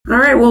All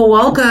right, well,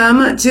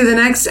 welcome to the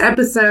next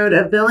episode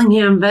of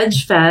Bellingham Veg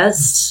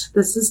Fest.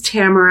 This is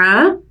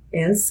Tamara.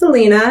 And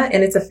Selena,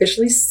 and it's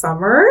officially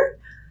summer.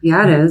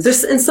 Yeah, it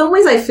is. In some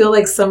ways, I feel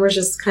like summer's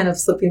just kind of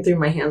slipping through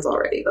my hands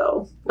already,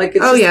 though. Like,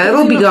 it's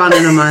it'll be gone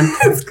in a month.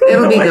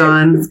 It'll be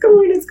gone. It's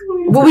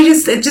going. Well,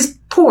 it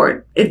just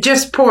poured. It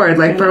just poured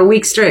for a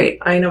week straight.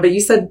 I know, but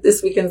you said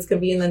this weekend's going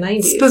to be in the 90s.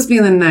 It's supposed to be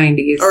in the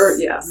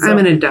 90s. I'm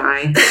going to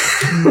die.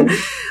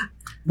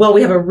 Well,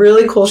 we have a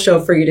really cool show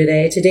for you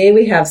today. Today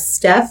we have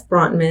Steph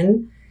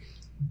Brontman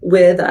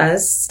with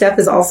us. Steph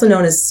is also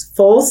known as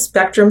Full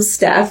Spectrum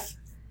Steph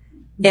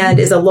and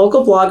is a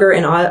local blogger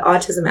and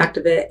autism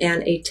activist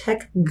and a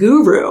tech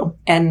guru.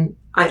 And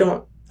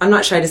I'm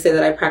not shy to say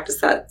that I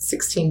practiced that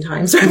 16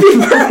 times right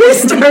before we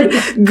start.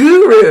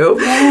 Guru.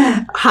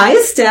 Yeah. Hi,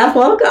 Steph.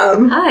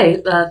 Welcome. Hi.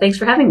 Thanks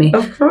for having me.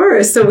 Of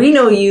course. So we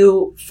know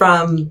you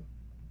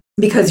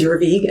because you're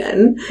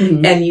vegan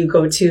and you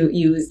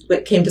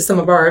came to some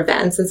of our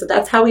events. And so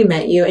that's how we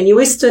met you. And you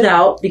always stood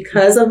out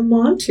because of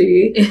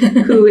Monty,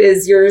 who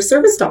is your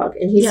service dog.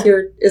 And he's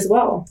here as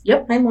well.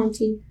 Yep. Hi,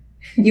 Monty.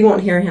 You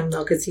won't hear him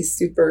though, because he's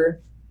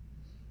super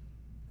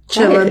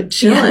chilling.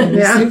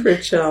 Yeah. Super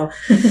chill.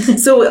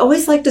 So we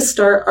always like to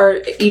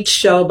start each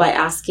show by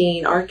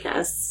asking our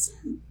guests,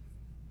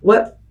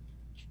 what's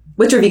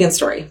your vegan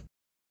story?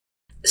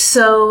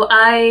 So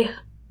I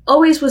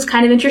always was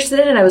kind of interested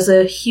in it. I was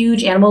a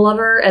huge animal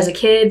lover as a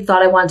kid,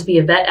 thought I wanted to be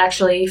a vet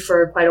actually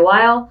for quite a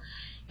while.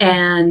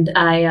 And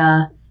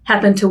I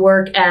happened to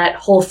work at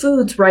Whole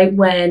Foods right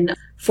when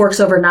Forks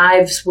Over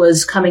Knives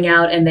was coming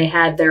out, and they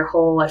had their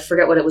whole, I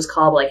forget what it was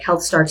called, like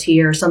Health Starts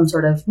Here, some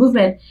sort of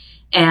movement,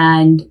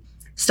 and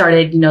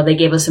started, they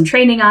gave us some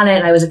training on it.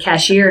 And I was a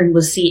cashier and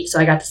so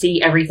I got to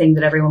see everything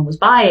that everyone was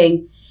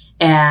buying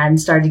and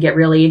started to get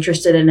really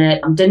interested in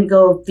it. Didn't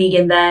go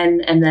vegan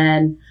then. And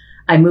then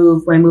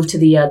when I moved to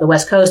the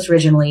West Coast,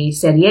 originally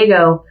San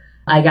Diego,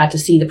 I got to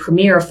see the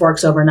premiere of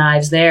Forks Over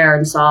Knives there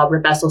and saw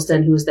Rip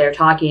Esselstyn, who was there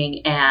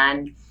talking,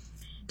 and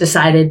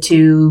decided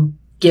to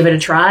give it a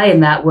try.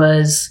 And that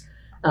was,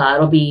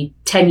 it'll be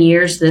 10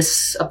 years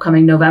this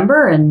upcoming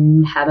November,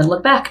 and haven't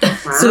looked back.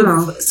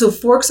 Wow. So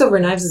Forks Over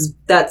Knives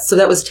that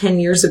was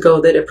 10 years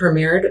ago that it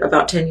premiered,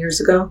 about 10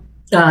 years ago?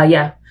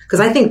 Yeah. Because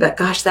I think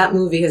that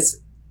movie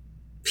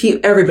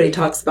everybody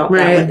talks about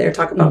that when they're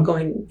talking about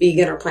going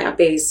vegan or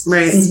plant-based.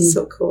 Right. This is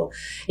so cool.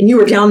 And you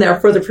were down there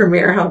for the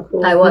premiere. How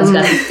cool. I was.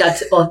 Got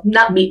to,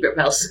 not meet Rip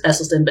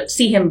Esselstyn, but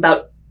see him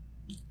about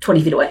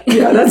 20 feet away.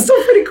 Yeah, that's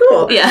still pretty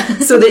cool. Yeah.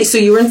 So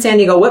you were in San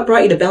Diego. What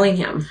brought you to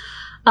Bellingham?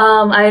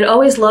 I had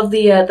always loved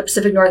the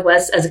Pacific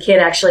Northwest. As a kid,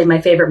 actually, my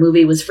favorite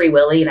movie was Free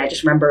Willy, and I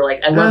just remember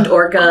I loved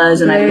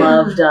orcas, and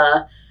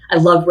I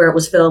loved where it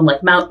was filmed,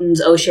 like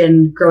mountains,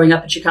 ocean. Growing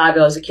up in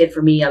Chicago as a kid,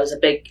 for me, I was a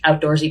big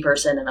outdoorsy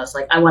person, and I was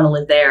like, I want to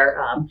live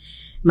there.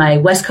 My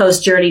West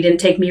Coast journey didn't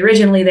take me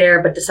originally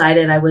there, but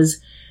decided I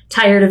was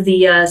tired of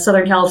the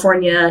Southern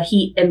California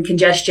heat and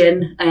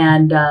congestion,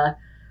 and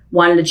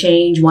wanted to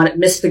change.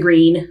 Missed the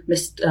green,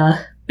 missed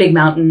big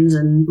mountains,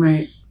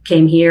 and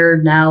came here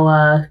now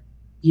a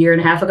year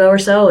and a half ago or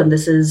so, and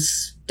this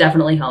is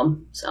definitely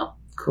home. So.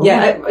 Cool.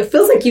 Yeah, it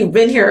feels like you've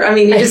been here. I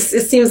mean, it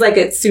seems like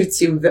it suits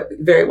you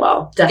very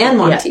well. Definitely. And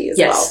Monty as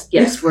well.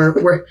 Yes,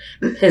 we're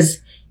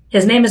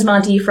his name is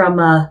Monty from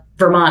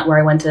Vermont, where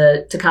I went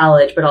to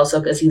college, but also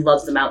because he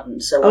loves the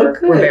mountains. So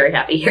we're very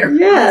happy here.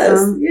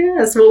 Yes,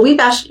 yes. Well, we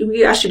asked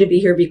you to be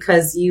here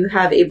because you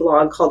have a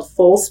blog called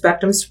Full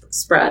Spectrum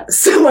Spread.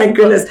 Oh my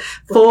goodness,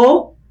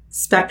 Full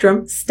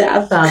Spectrum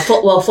Steph.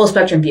 Full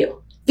Spectrum View.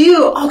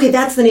 Okay,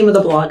 that's the name of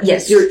the blog.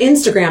 Yes. Your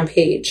Instagram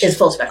page is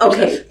Full Spectrum.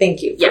 Okay,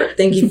 thank you.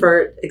 Thank you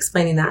for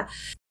explaining that.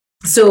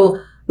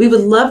 So we would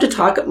love to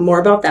talk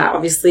more about that,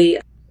 obviously.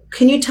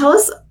 Can you tell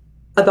us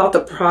about the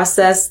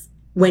process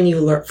when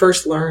you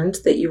first learned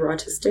that you were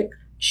autistic?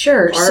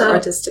 Sure.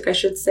 Autistic, I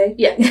should say.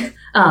 Yeah.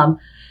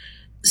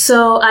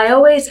 So I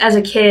always, as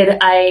a kid,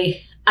 I've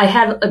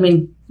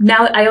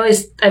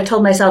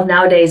told myself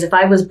nowadays, if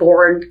I was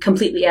born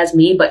completely as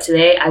me, but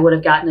today I would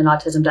have gotten an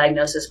autism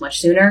diagnosis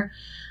much sooner.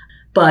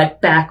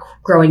 But back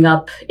growing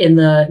up in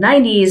the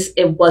 90s,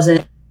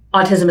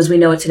 autism as we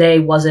know it today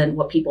wasn't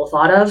what people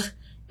thought of.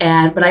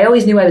 But I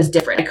always knew I was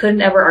different. I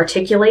couldn't ever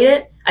articulate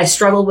it. I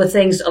struggled with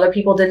things other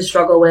people didn't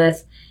struggle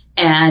with.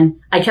 And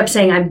I kept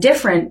saying I'm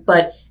different,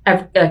 but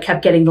I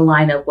kept getting the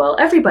line of, well,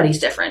 everybody's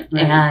different.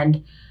 Right.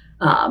 And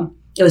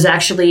it was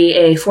actually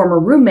a former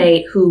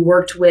roommate who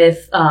worked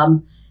with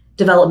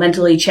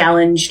developmentally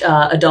challenged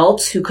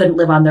adults who couldn't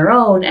live on their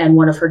own. And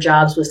one of her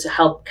jobs was to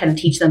help kind of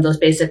teach them those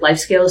basic life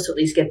skills to at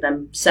least get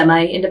them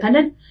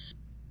semi-independent,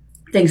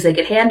 things they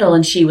could handle.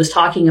 And she was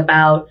talking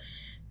about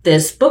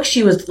this book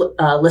she was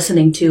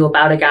listening to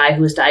about a guy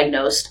who was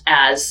diagnosed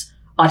as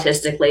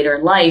autistic later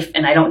in life.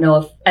 And I don't know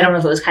if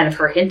it was kind of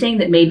her hinting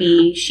that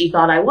maybe she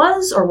thought I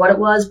was or what it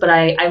was, but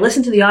I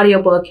listened to the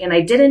audiobook and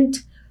I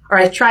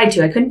tried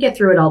to. I couldn't get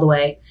through it all the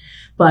way,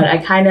 but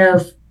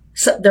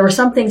there were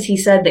some things he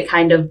said that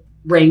kind of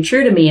rang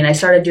true to me, and I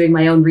started doing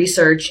my own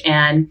research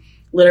and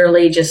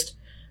literally just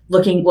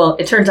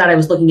it turns out I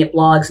was looking at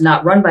blogs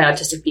not run by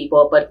autistic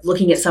people, but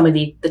looking at some of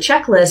the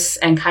checklists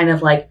and kind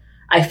of like,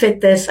 I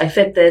fit this.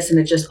 And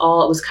it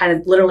was kind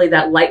of literally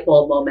that light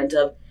bulb moment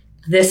of,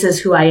 this is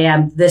who I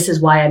am. This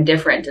is why I'm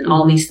different. And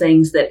all these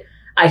things that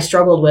I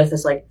struggled with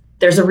is like,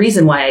 there's a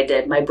reason why I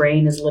did. My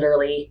brain is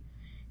literally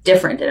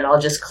different, and it all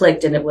just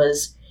clicked. And it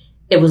was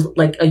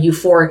like a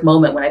euphoric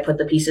moment when I put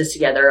the pieces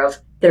together of,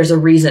 there's a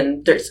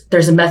reason,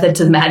 there's a method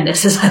to the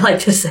madness, as I like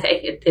to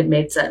say. It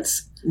made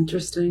sense.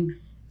 Interesting.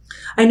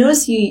 I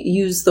notice you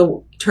use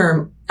the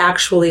term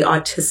actually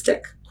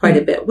autistic quite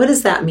a bit. What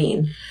does that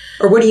mean?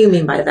 Or what do you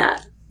mean by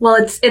that? Well,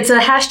 it's a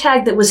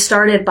hashtag that was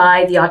started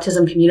by the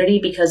autism community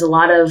because a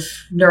lot of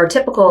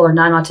neurotypical or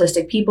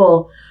non-autistic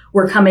people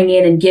were coming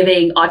in and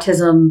giving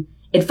autism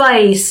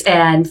advice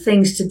and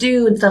things to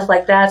do and stuff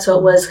like that. So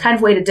it was kind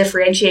of a way to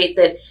differentiate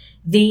that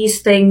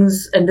these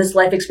things and this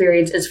life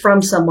experience is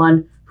from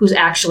someone who's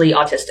actually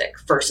autistic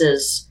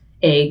versus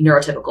a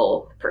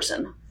neurotypical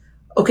person.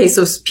 Okay,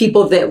 so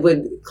people that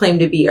would claim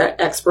to be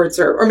experts,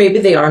 or maybe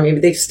they are, maybe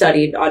they've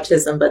studied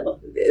autism, but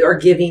are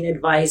giving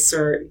advice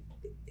or...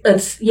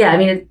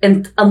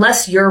 and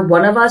unless you're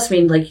one of us,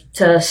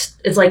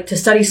 it's like to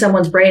study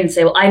someone's brain and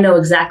say, well, I know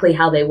exactly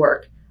how they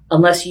work.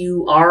 Unless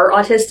you are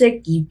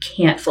autistic, you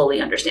can't fully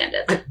understand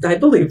it. I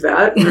believe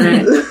that.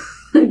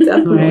 I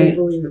definitely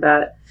believe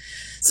that.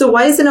 So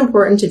why is it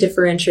important to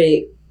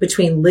differentiate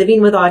between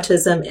living with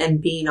autism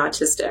and being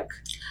autistic?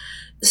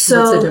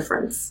 So, what's the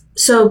difference?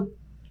 So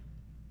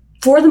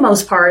for the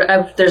most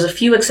part, there's a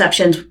few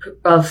exceptions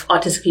of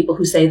autistic people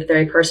who say that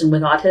they're a person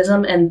with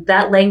autism, and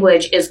that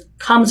language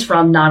comes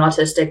from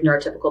non-autistic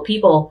neurotypical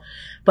people.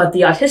 But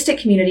the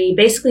autistic community,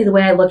 basically the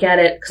way I look at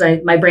it,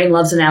 because my brain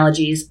loves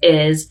analogies,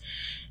 is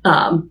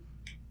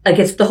like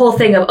it's the whole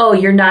thing of, oh,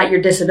 you're not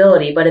your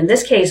disability. But in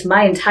this case,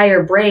 my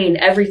entire brain,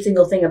 every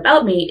single thing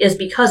about me is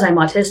because I'm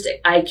autistic.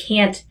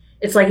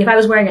 It's like if I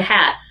was wearing a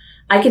hat,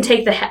 I could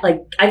take the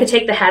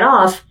hat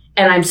off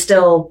and I'm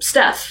still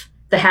Steph.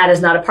 The hat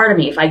is not a part of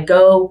me. If I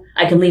go,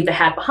 I can leave the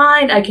hat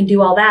behind. I can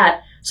do all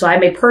that. So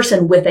I'm a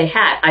person with a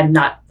hat. I'm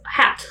not a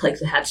hat. Like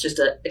the hat's just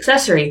an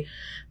accessory.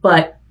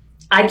 But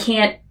I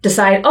can't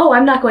decide, oh,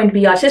 I'm not going to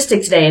be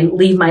autistic today and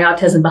leave my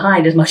autism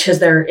behind, as much as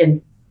they're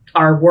in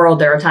our world.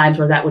 There are times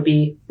where that would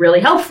be really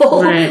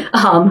helpful. Right.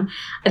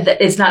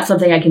 It's not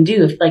something I can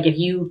do. If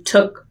you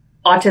took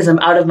autism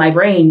out of my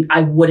brain, I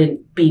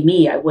wouldn't be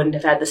me. I wouldn't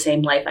have had the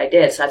same life I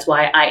did. So that's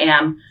why I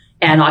am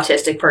an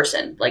autistic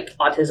person. Like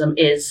autism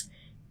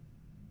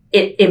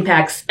it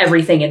impacts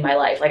everything in my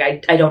life.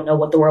 Like I don't know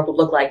what the world would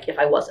look like if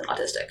I wasn't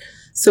autistic.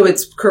 So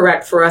it's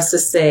correct for us to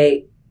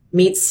say,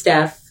 meet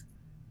Steph,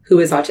 who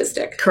is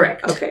autistic.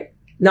 Correct. Okay.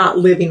 Not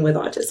living with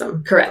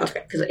autism. Correct.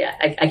 Okay. Because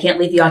I can't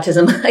leave the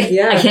autism.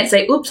 I can't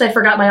say, oops, I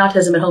forgot my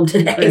autism at home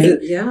today.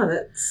 Yeah,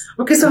 that's...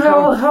 Okay, so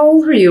how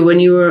old were you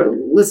when you were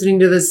listening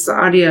to this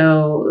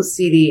audio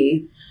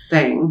CD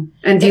thing?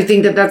 And do you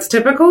think that that's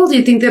typical? Do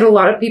you think that a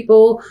lot of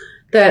people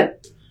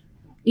that,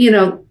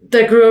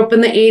 that grew up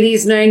in the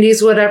 80s,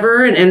 90s,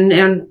 whatever,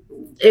 and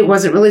it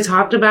wasn't really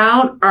talked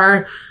about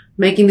are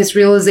making this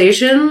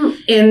realization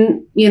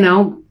in,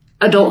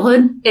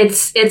 adulthood?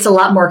 It's a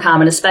lot more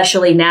common,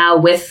 especially now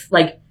with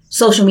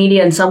social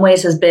media in some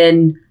ways has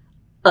been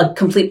a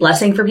complete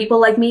blessing for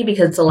people like me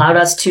because it's allowed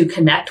us to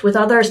connect with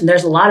others. And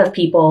there's a lot of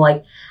people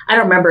I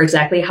don't remember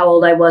exactly how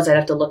old I was. I'd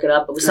have to look it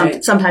up. It was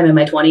sometime in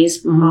my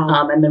 20s. Mm-hmm.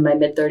 I'm in my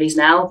mid 30s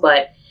now,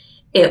 but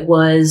it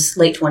was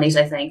late 20s,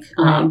 I think.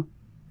 Right.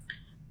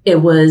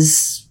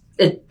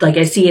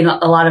 I see in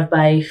a lot of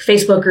my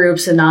Facebook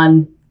groups and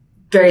on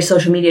various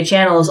social media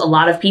channels, a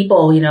lot of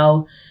people,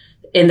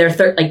 in their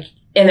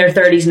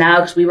 30s now,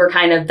 because we were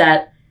kind of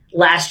that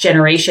last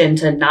generation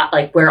to not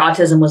where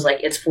autism was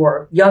it's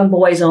for young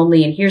boys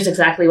only, and here's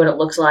exactly what it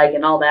looks like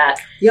and all that.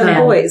 Young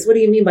boys, what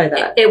do you mean by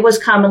that? It was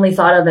commonly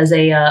thought of as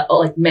a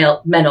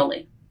men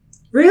only.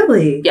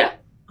 Really? Yeah.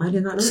 I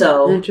did not know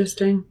So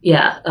interesting.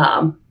 Yeah.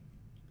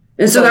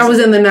 And so that was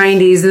in the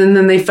 90s, and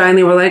then they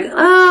finally were like,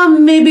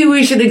 maybe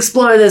we should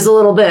explore this a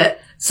little bit.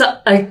 So,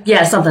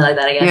 something like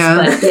that, I guess. Yeah.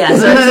 But yeah,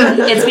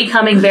 so it's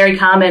becoming very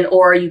common,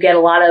 or you get a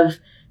lot of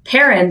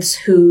parents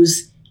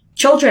whose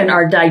children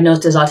are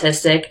diagnosed as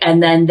autistic,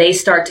 and then they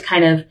start to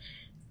kind of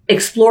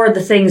explore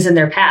the things in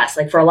their past.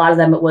 For a lot of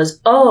them, it was,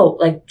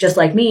 just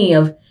like me,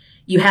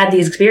 you had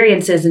these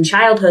experiences in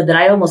childhood that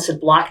I almost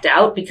had blocked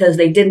out because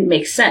they didn't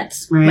make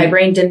sense. Right. My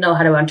brain didn't know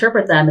how to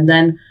interpret them. And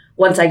then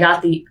once I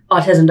got the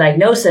autism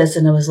diagnosis,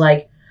 and it was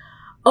like,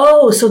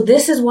 oh, so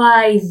this is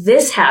why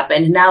this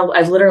happened. And now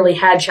I've literally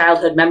had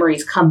childhood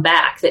memories come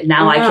back that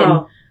now I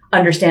can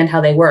understand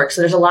how they work.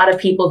 So there's a lot of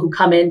people who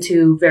come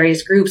into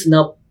various groups and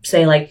they'll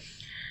say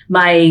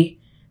my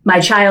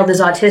child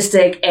is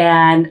autistic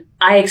and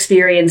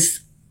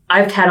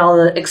I've had all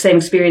the same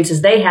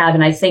experiences they have,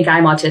 and I think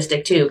I'm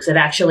autistic too. Because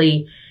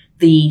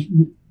the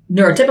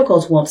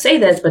neurotypicals won't say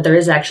this, but there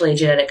is actually a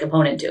genetic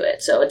component to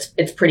it. So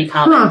it's pretty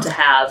common to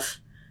have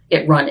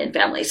it run in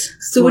families.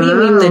 So what do you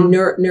mean the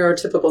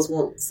neurotypicals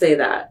won't say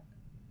that?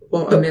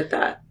 Won't admit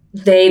that?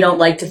 they don't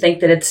like to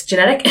think that it's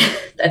genetic.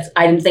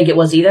 I didn't think it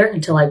was either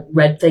until I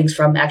read things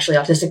from actually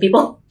autistic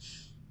people.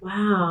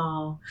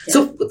 Wow. Yeah.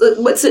 So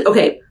what's it?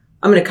 Okay.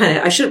 I'm going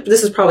to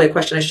this is probably a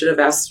question I should have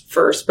asked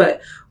first,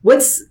 but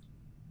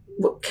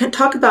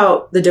talk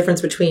about the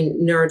difference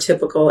between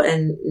neurotypical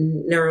and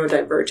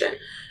neurodivergent.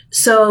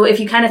 So if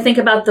you kind of think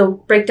about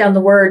break down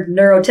the word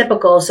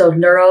neurotypical, so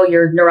neuro,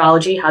 your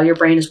neurology, how your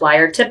brain is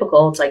wired,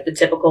 typical, it's like the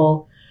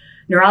typical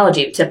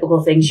neurology,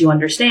 typical things you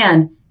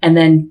understand. And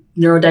then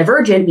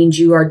neurodivergent means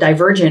you are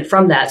divergent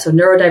from that. So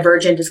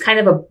neurodivergent is kind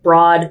of a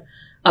broad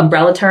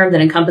umbrella term that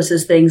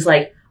encompasses things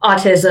like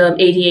autism,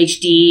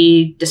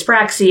 ADHD,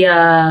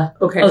 dyspraxia,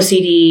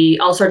 OCD,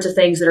 all sorts of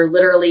things that are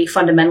literally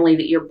fundamentally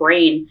that your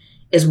brain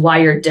is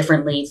wired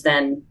differently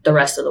than the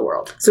rest of the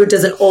world. So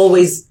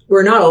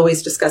we're not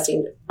always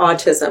discussing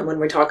autism when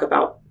we talk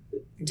about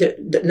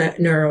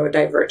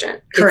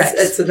neurodivergent. Correct.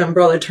 It's an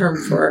umbrella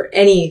term for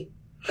any.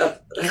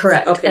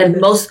 Correct. Okay. And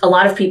a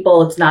lot of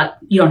people, it's not,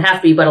 you don't have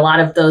to be, but a lot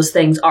of those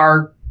things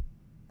are,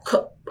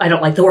 I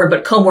don't like the word,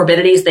 but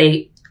comorbidities.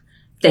 They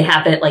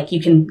happen,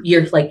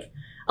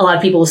 a lot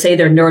of people will say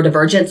they're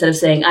neurodivergent instead of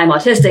saying I'm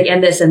autistic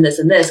and this and this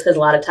and this, because a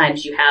lot of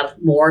times you have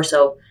more.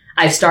 So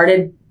I've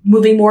started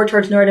moving more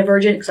towards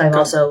neurodivergent because I have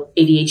also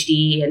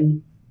ADHD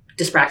and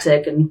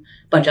dyspraxic and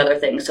a bunch of other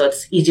things. So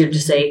it's easier to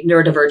say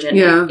neurodivergent.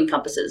 Yeah.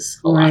 Encompasses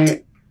a lot.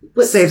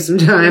 Save some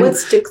time.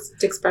 What's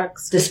dyspraxia?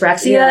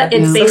 Dyspraxia,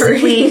 it's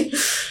basically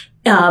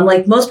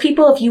like most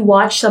people, if you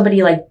watch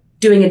somebody like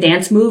doing a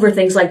dance move or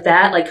things like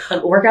that, like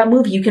an workout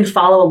move, you can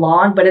follow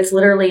along, but it's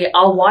literally,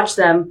 I'll watch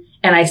them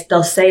and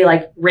they'll say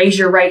like, raise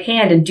your right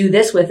hand and do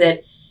this with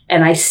it.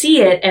 And I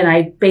see it, and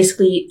I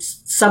basically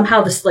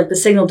somehow the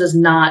signal does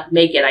not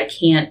make it. I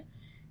can't.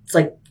 It's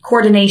like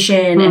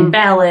coordination and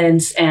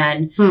balance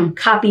and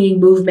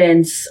copying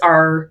movements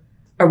are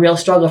a real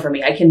struggle for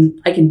me. I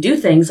can do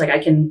things like I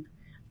can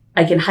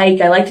hike.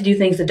 I like to do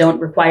things that don't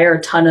require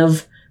a ton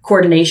of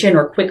coordination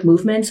or quick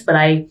movements, but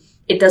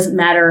it doesn't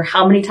matter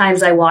how many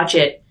times I watch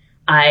it.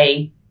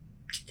 I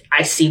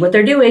see what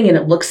they're doing and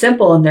it looks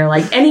simple, and they're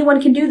like,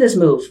 anyone can do this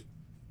move.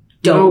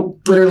 Don't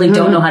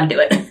know how to do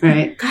it.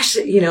 Right. Gosh,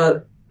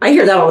 I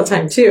hear that all the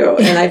time too.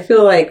 And I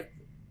feel like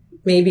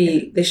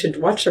maybe they should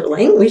watch their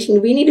language.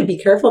 We need to be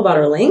careful about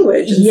our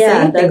language and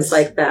saying things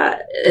like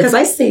that. Because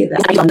I say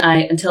that.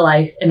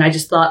 I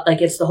just thought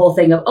like it's the whole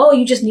thing of, oh,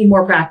 you just need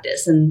more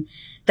practice. And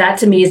that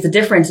to me is the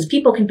difference, is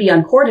people can be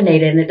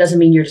uncoordinated and it doesn't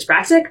mean you're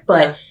dyspraxic,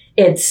 but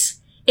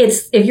it's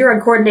if you're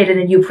uncoordinated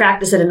and you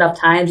practice it enough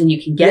times and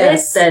you can get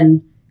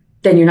it,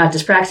 then you're not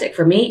dyspraxic.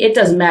 For me, it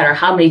doesn't matter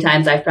how many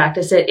times I've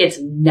practiced it. It's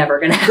never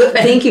going to happen.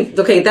 Thank you.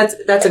 Okay. That's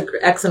an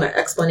excellent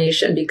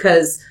explanation,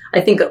 because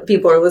I think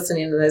people are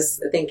listening to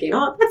this thinking,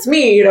 oh, that's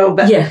me, and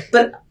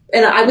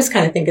I was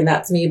kind of thinking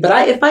that's me,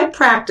 but if I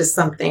practice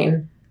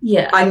something,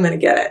 I'm going to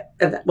get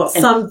it. Well,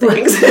 some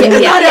things,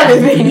 not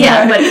everything.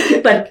 Yeah.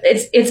 But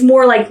it's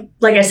more like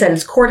I said,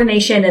 it's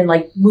coordination and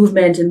like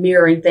movement and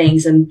mirroring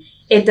things. And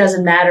it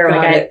doesn't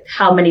matter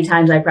how many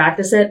times I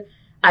practice it.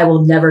 I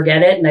will never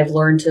get it. And I've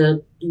learned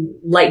to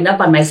lighten up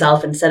on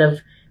myself instead of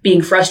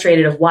being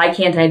frustrated of why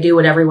can't I do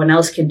what everyone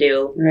else can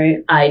do. Right.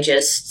 I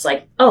just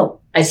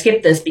I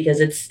skipped this because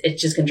it's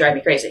just going to drive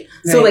me crazy.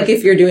 Right. So like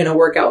if you're doing a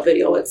workout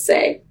video, let's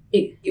say,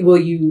 will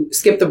you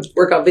skip the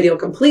workout video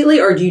completely,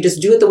 or do you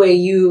just do it the way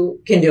you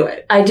can do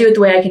it? I do it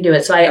the way I can do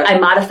it. So I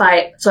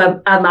modify.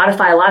 So I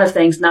modify a lot of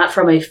things, not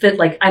from a fit.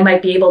 Like I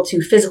might be able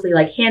to physically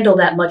like handle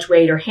that much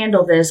weight or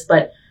handle this,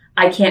 but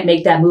I can't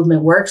make that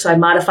movement work. So I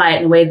modify it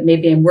in a way that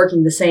maybe I'm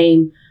working the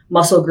same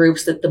muscle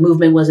groups that the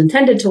movement was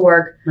intended to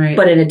work,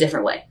 but in a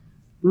different way.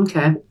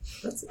 Okay.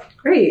 That's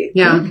great.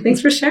 Yeah. Thanks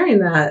for sharing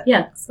that.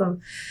 Yeah. So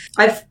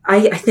I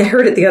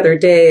heard it the other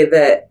day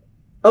that,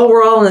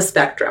 we're all on the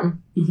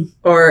spectrum,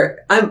 or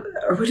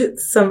everybody's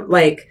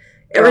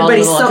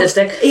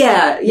autistic.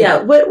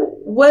 Yeah.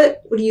 What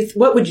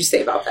would you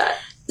say about that?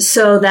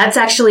 So that's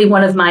actually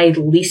one of my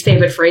least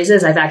favorite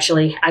phrases. I've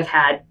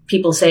had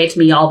people say it to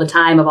me all the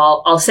time.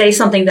 I'll say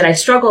something that I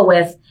struggle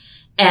with,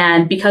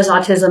 and because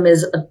autism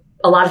is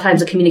a lot of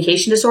times a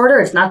communication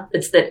disorder, it's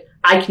that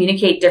I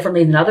communicate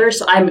differently than others.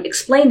 So I'm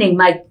explaining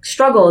my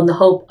struggle in the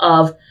hope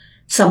of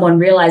someone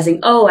realizing,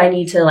 oh, I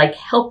need to like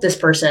help this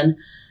person.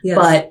 Yes.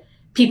 But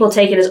people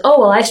take it as, oh,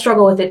 well, I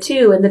struggle with it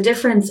too. And the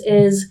difference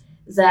is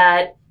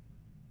that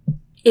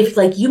if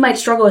like you might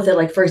struggle with it,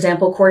 like for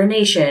example,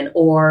 coordination,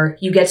 or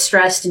you get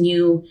stressed and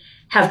you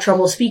have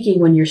trouble speaking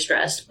when you're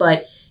stressed,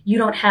 but you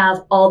don't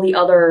have all the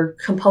other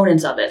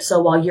components of it.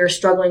 So while you're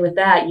struggling with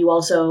that, you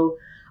also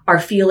are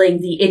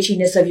feeling the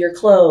itchiness of your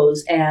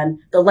clothes, and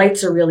the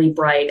lights are really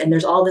bright, and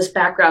there's all this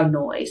background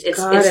noise. It's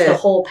the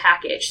whole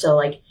package. So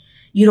like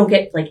you don't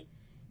get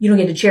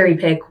to cherry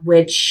pick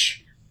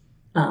which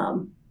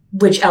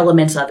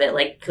elements of it.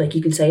 Like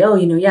you can say, oh,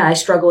 I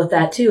struggle with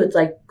that too. It's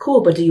like,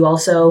 cool, but do you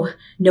also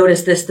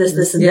notice this,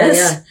 and this?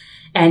 Yeah.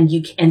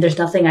 And there's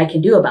nothing I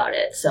can do about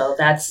it. So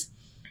that's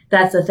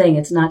the thing.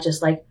 It's not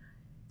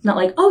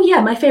like, oh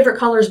yeah, my favorite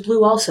color is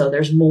blue also.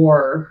 There's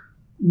more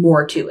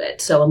to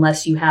it. So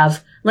unless you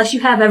have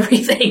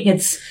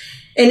everything,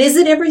 And is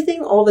it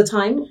everything all the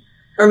time?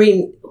 I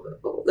mean,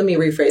 let me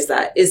rephrase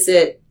that. Is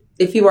it,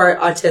 if you are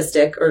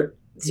autistic, or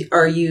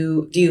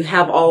do you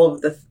have all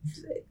of the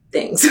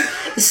things?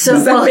 So,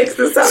 does that make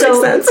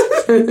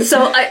sense?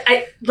 So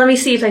I let me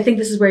see if I think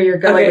this is where you're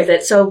going with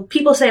it. So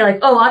people say like,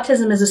 oh,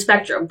 autism is a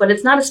spectrum, but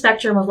it's not a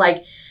spectrum of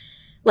like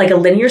a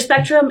linear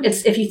spectrum.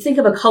 It's, if you think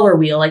of a color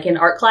wheel, like in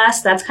art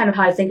class, that's kind of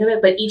how I think of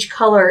it. But each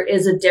color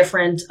is a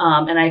different,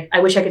 and I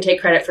wish I could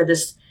take credit for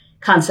this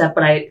concept,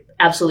 but I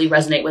absolutely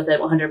resonate with it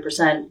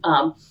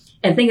 100%.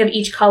 And think of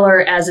each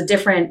color as a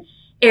different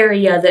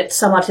area that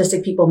some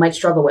autistic people might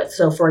struggle with.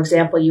 So for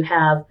example, you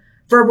have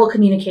verbal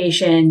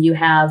communication, you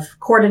have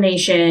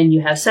coordination,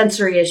 you have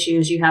sensory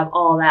issues, you have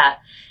all that.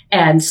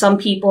 And some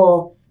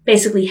people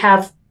basically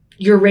have,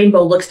 your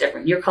rainbow looks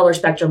different. Your color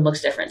spectrum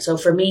looks different. So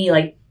for me,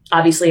 like,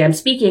 obviously I'm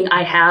speaking,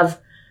 I have,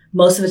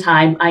 most of the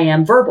time I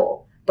am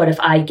verbal, but if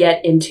I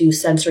get into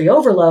sensory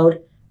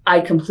overload,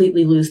 I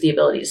completely lose the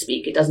ability to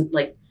speak. It doesn't,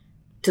 like,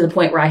 to the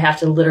point where I have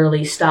to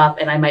literally stop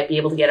and I might be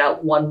able to get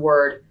out one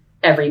word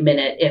every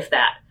minute, if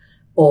that.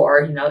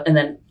 Or, you know, and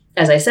then,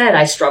 as I said,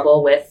 I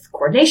struggle with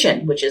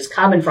coordination, which is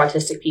common for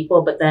autistic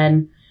people. But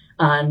then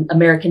on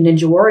American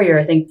Ninja Warrior,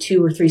 I think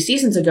 2 or 3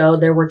 seasons ago,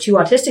 there were 2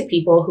 autistic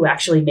people who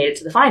actually made it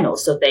to the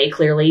finals. So they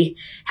clearly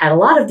had a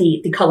lot of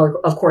the color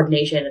of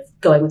coordination,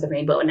 going with the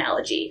rainbow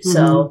analogy. Mm-hmm.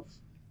 So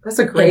that's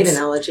a great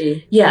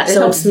analogy. Yeah. It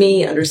helps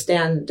me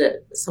understand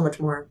it so much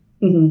more.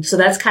 Mm-hmm. So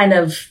that's kind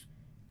of,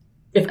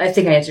 I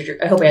think I answered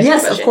I hope I answered your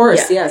question. Yes, of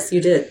course. Yeah. Yes,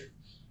 you did.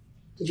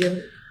 Did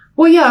you?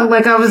 Well, yeah,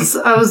 like I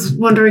was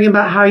wondering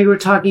about how you were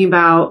talking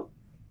about,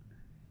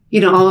 you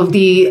know, all of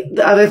the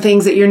other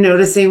things that you're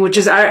noticing, which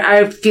is,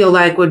 I feel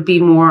like would be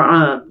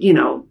more, you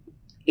know,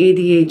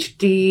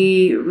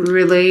 ADHD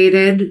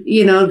related,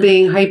 you know,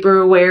 being hyper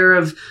aware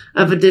of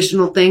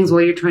additional things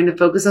while you're trying to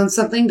focus on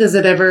something. Does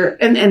it ever,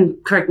 and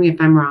correct me if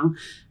I'm wrong,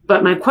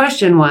 but my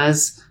question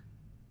was,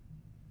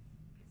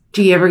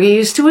 do you ever get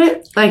used to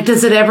it? Like,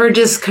 does it ever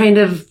just kind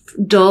of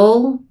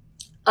dull?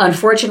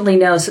 Unfortunately,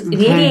 no. So the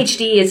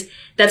ADHD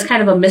that's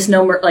kind of a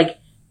misnomer. Like,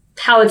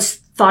 how it's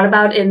thought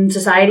about in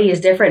society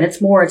is different.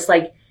 It's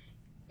like,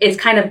 it's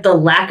kind of the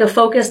lack of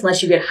focus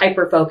unless you get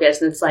hyper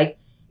focused. And it's like,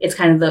 it's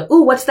kind of the,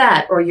 ooh, what's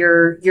that? Or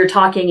you're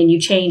talking and you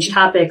change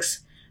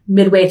topics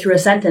midway through a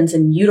sentence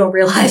and you don't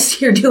realize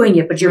you're doing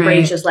it, but your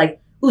brain's just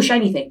like, ooh,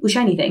 shiny thing.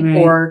 Right.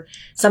 Or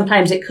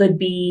sometimes it could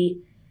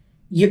be,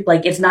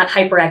 it's not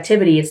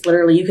hyperactivity. It's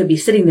literally, you could be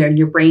sitting there and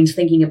your brain's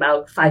thinking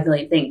about 5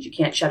 million things. You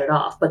can't shut it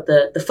off. But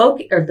the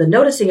focus, or the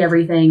noticing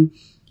everything,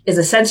 is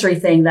a sensory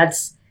thing.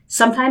 That's,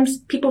 sometimes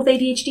people with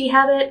ADHD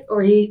have it,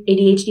 or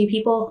ADHD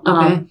people.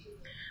 Okay.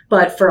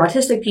 But for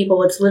autistic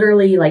people, it's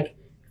literally like,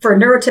 for a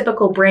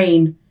neurotypical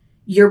brain,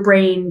 your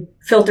brain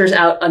filters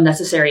out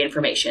unnecessary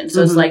information.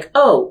 So it's like,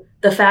 oh,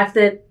 the fact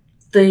that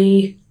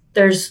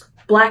there's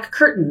black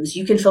curtains,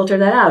 you can filter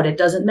that out. It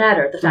doesn't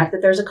matter. The fact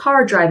that there's a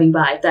car driving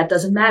by, that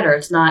doesn't matter.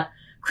 It's not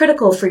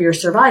critical for your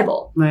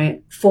survival.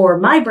 Right. For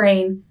my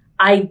brain,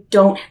 I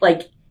don't,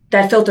 like,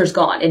 that filter's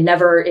gone. It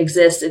never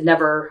exists. It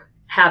never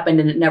happened,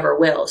 and it never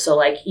will. So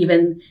like,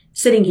 even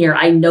sitting here,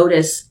 I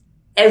notice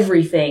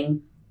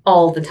everything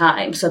all the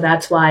time. So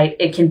that's why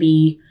it can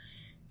be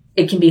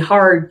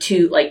hard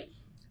to, like,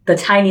 the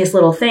tiniest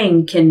little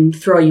thing can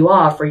throw you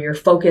off, or you're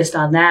focused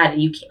on that.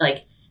 And you can't,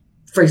 like,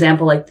 for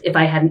example, like if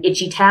I had an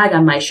itchy tag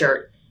on my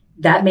shirt,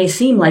 that may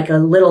seem like a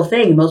little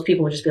thing. Most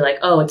people would just be like,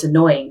 oh, it's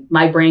annoying.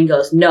 My brain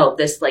goes, no,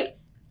 this, like,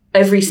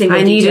 every single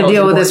I need to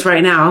deal with this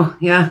right now.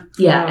 Yeah.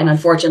 Yeah. Wow. And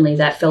unfortunately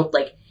that felt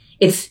like,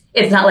 it's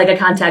not like a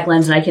contact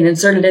lens and I can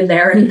insert it in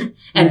there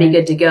and be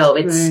good to go.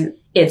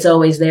 It's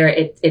always there.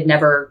 It's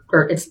never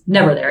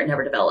there. It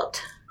never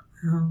developed.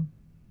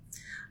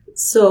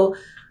 So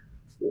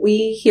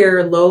we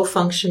hear low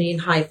functioning,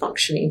 high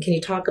functioning. Can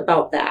you talk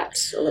about that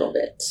a little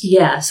bit?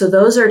 Yeah. So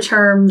those are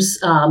terms,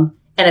 and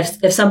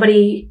if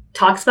somebody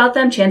talks about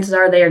them, chances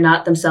are they are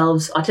not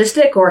themselves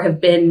autistic, or have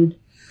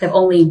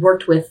only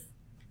worked with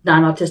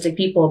non-autistic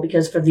people,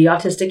 because for the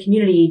autistic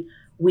community,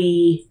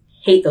 we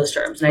hate those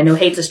terms. And I know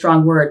hate's a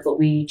strong word, but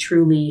we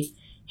truly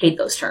hate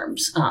those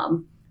terms.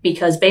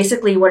 Because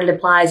basically what it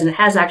implies, and it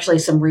has actually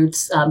some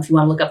roots, if you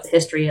want to look up the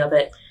history of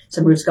it,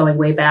 some roots going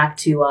way back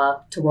to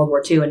World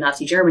War II and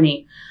Nazi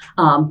Germany.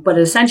 But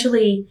it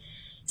essentially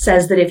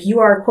says that if you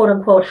are quote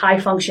unquote high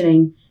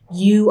functioning,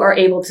 you are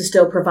able to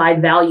still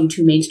provide value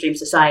to mainstream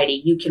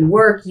society. You can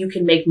work, you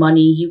can make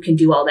money, you can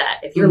do all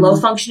that. If you're low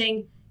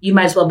functioning, you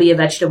might as well be a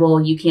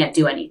vegetable. You can't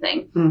do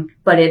anything.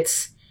 But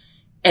it's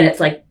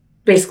like,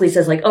 basically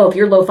says like, oh, if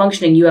you're low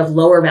functioning, you have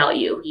lower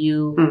value.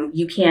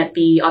 You can't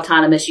be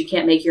autonomous. You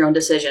can't make your own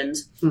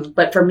decisions.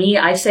 But for me,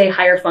 I say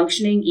higher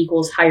functioning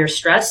equals higher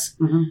stress,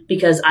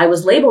 because I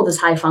was labeled as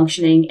high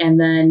functioning, and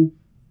then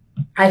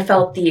I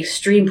felt the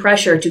extreme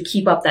pressure to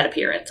keep up that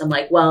appearance. I'm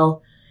like,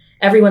 well,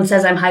 everyone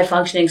says I'm high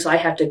functioning, so I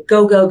have to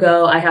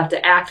go. I have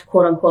to act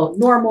quote unquote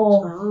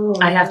normal.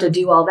 I have to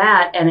do all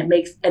that. And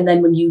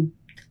then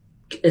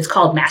it's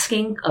called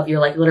masking, of you're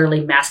like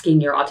literally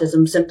masking your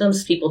autism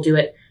symptoms. People do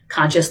it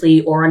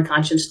consciously or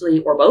unconsciously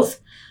or both.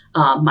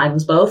 Mine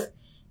was both.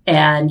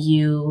 And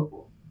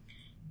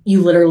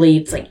you literally,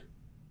 it's like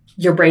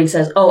your brain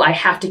says, oh, I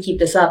have to keep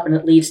this up. And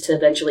it leads to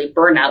eventually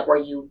burnout where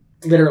you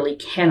literally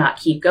cannot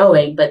keep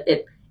going. But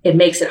it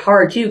makes it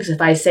hard too. Because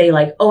if I say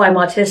like, oh, I'm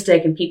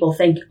autistic and people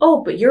think,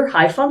 oh, but you're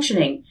high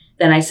functioning.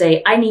 Then I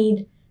say, I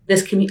need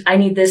this,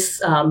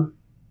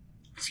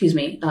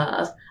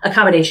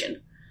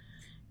 accommodation.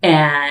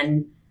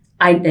 And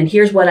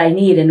here's what I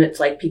need. And it's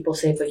like people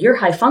say, but you're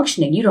high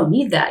functioning. You don't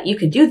need that. You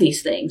can do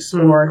these things.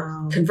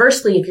 Or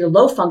conversely, if you're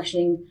low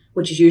functioning,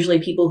 which is usually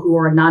people who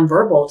are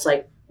nonverbal, it's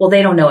like, well,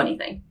 they don't know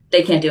anything.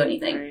 They can't do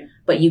anything. Right.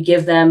 But you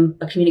give them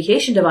a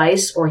communication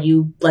device or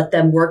you let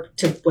them work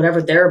to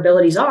whatever their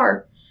abilities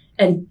are.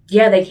 And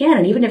yeah, they can.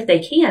 And even if they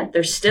can't,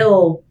 they're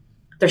still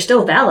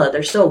valid.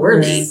 They're still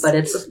worthy, yes, but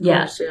it's, course,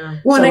 yeah.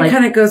 Well, so and it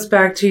kind of goes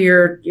back to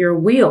your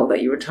wheel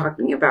that you were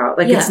talking about.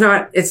 Like, it's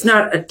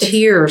not a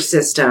tier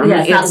system.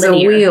 Yeah, it's a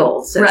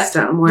wheel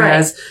system. Right.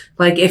 Whereas,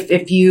 like,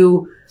 if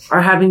you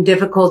are having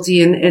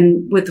difficulty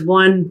in with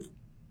one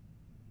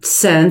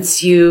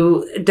sense,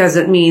 it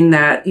doesn't mean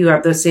that you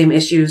have those same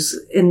issues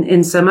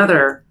in some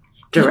other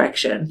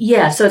direction.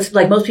 Yeah. So it's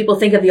like most people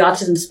think of the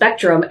autism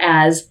spectrum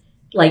as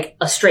like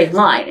a straight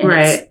line. And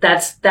right.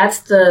 That's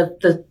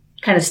the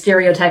kind of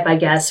stereotype, I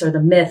guess, or the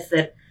myth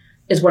that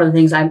is one of the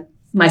things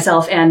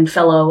myself and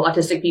fellow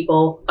autistic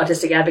people,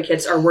 autistic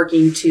advocates are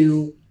working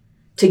to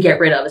get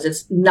rid of, is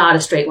it's not a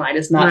straight line.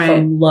 It's not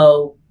from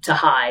low to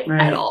high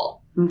at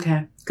all.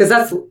 Okay. Because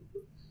that's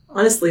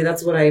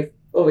what I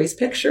always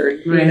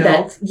pictured, you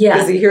know?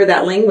 Because you hear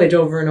that language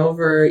over and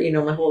over,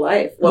 my whole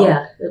life.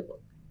 Well,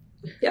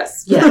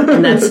 yes. Yeah.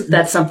 And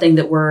that's something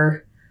that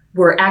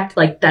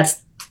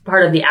that's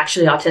part of the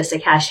Actually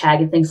Autistic hashtag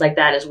and things like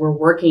that, is we're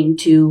working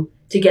to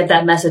get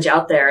that message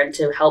out there and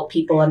to help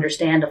people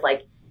understand of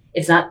like,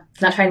 it's not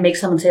trying to make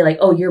someone say like,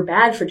 oh, you're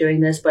bad for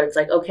doing this, but it's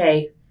like,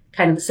 okay,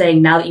 kind of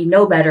saying now that you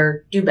know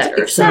better, do better.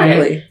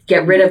 Exactly. So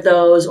get rid of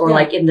those. Or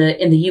like in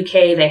the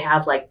UK, they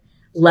have like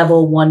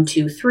level 1,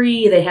 2,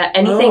 3. They have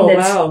anything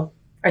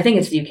I think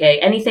it's the UK,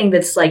 anything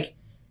that's like,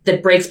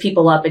 that breaks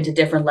people up into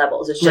different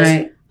levels. It's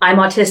just, I'm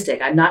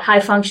autistic. I'm not high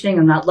functioning.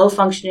 I'm not low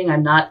functioning.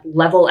 I'm not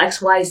level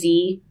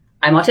XYZ.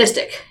 I'm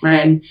autistic. Right.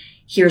 And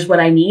here's what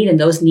I need. And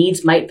those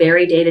needs might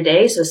vary day to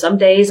day. So some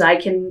days I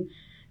can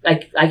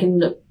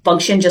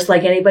function just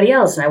like anybody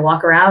else and I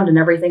walk around and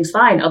everything's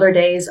fine. Other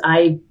days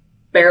I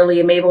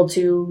barely am able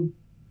to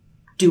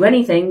do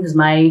anything because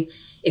my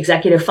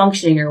executive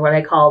functioning, or what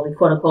I call the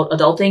quote unquote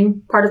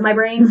adulting part of my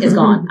brain, is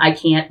gone. I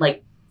can't,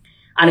 like,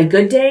 on a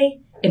good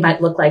day, it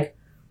might look like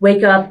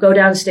wake up, go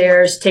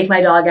downstairs, take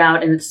my dog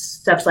out, and it's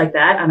steps like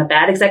that. On a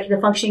bad executive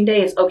functioning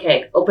day, it's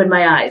okay, open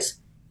my eyes,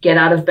 get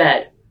out of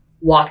bed,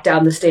 walk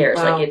down the stairs.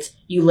 Wow. Like,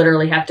 you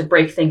literally have to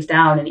break things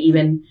down, and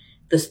even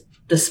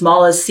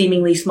the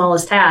seemingly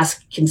smallest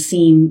task can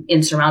seem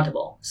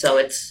insurmountable.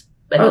 So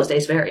those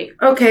days vary.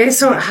 Okay.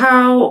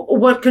 So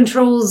what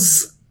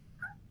controls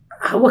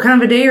what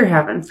kind of a day you're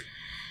having?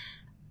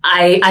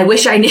 I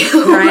wish I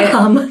knew.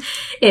 Right.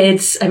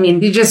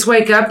 You just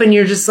wake up and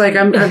you're just like,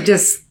 I'm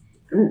just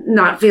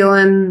not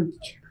feeling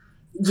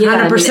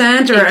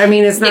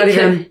 100%, it's not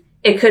even.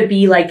 It could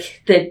be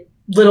like that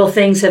little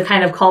things have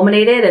kind of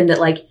culminated and that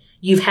like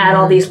you've had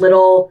all these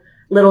little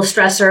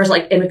stressors,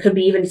 like, and it could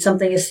be even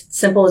something as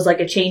simple as like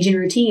a change in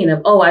routine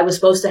of, oh, I was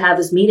supposed to have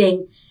this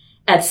meeting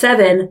at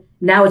 7,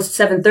 now it's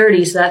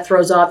 7:30. So that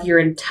throws off your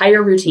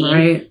entire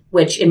routine,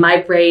 which in my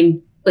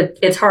brain, but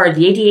it's hard.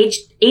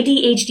 The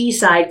ADHD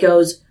side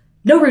goes,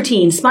 no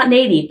routine,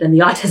 spontaneity. Then the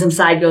autism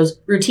side goes,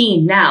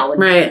 routine now.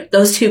 And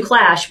those two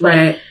clash.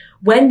 But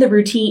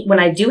when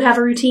I do have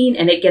a routine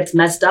and it gets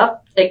messed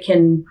up, it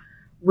can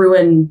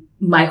ruin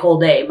my whole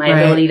day. My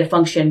ability to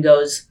function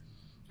goes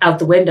out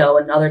the window.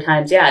 And other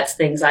times, it's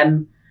things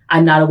I'm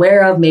not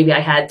aware of. Maybe I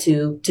had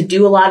to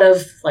do a lot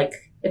of, like,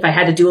 if I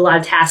had to do a lot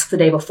of tasks the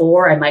day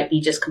before, I might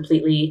be just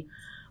completely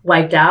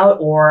wiped out,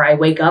 or I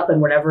wake up and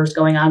whatever's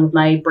going on with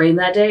my brain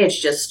that day, it's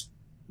just,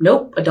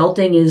 nope,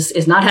 adulting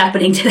is not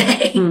happening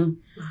today.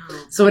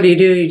 So what do?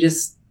 You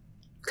just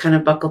kind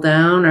of buckle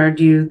down, or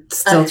do you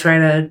still try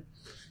to,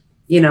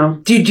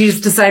 do you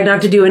just decide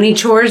not to do any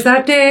chores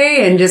that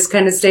day and just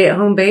kind of stay at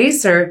home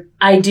base, or?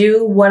 I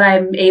do what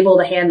I'm able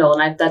to handle.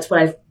 And that's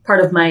what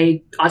part of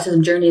my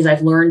autism journey is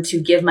I've learned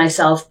to give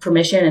myself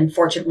permission. And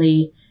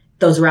fortunately,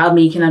 those around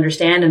me can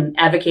understand and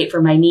advocate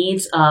for my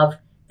needs of,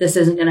 this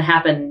isn't going to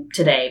happen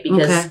today,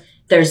 because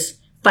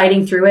there's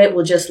fighting through it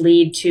will just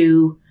lead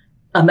to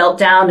a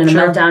meltdown. And a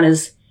meltdown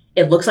is,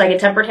 it looks like a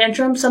temper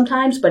tantrum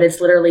sometimes, but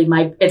it's literally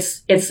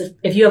it's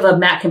if you have a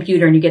Mac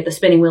computer and you get the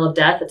spinning wheel of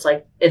death, it's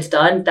like, it's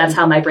done. That's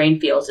how my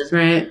brain feels, is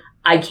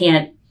I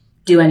can't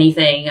do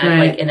anything.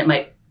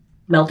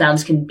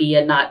 Meltdowns can be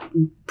a not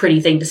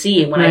pretty thing to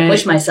see. And when I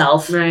push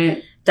myself,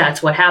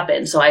 that's what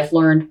happens. So I've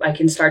learned I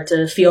can start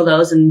to feel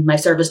those, and my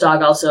service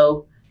dog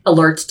also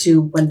alerts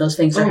to when those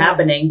things are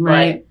happening.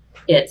 But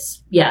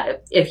it's, the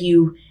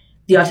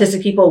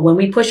autistic people, when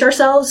we push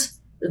ourselves,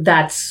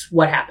 that's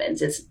what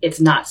happens.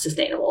 It's not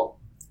sustainable.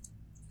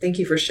 Thank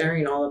you for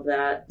sharing all of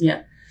that.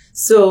 Yeah.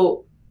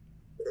 So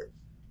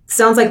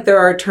sounds like there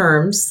are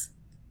terms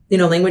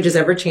language is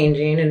ever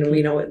changing, and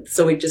we know it.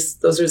 So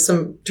those are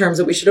some terms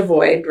that we should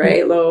avoid,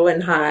 right? Low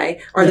and high.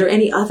 Are there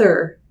any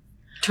other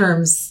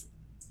terms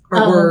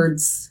or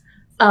words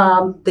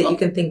that you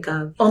can think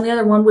of? Only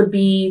other one would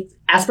be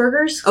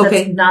Asperger's.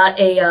 Okay. That's not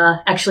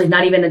actually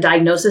not even a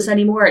diagnosis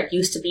anymore. It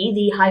used to be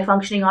the high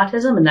functioning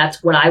autism, and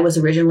that's what I was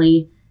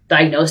originally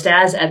diagnosed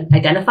as and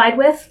identified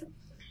with,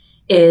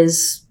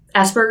 is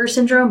Asperger's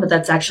syndrome, but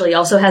that's actually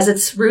also has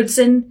its roots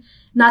in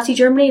Nazi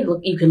Germany.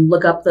 You can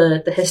look up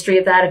the history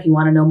of that if you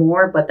want to know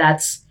more, but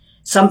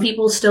some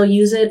people still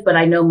use it, but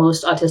I know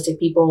most autistic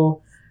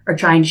people are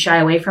trying to shy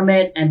away from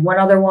it. And one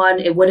other one,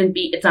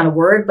 it's not a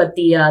word, but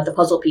the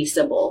puzzle piece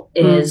symbol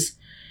is,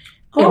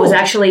 it was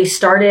actually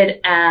started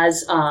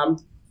as,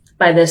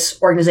 by this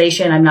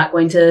organization. I'm not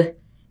going to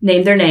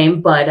name their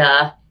name,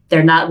 but,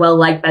 they're not well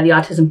liked by the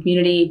autism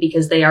community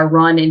because they are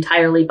run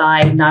entirely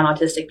by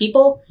non-autistic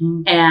people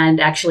and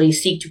actually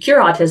seek to cure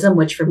autism,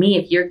 which for me,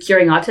 if you're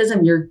curing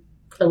autism, you're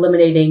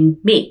eliminating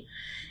me.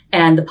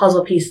 And the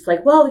puzzle piece,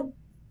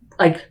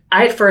 I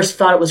at first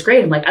thought it was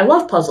great. I'm like, I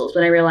love puzzles.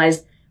 But I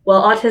realized,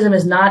 well, autism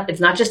it's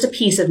not just a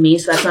piece of me.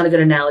 So that's not a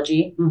good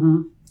analogy.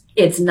 Mm-hmm.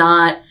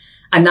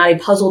 I'm not a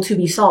puzzle to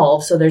be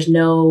solved. So there's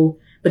no,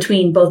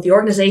 between both the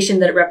organization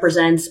that it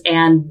represents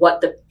and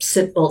what the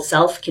symbol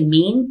itself can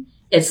mean.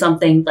 It's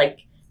something like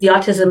the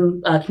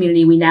autism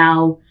community. We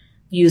now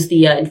use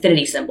the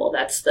infinity symbol.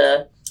 That's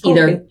the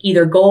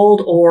either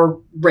gold or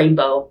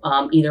rainbow,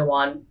 either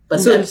one.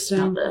 But so it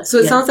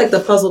sounds like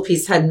the puzzle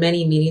piece had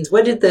many meanings.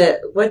 What did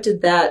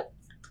that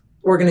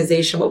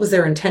organization? What was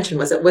their intention?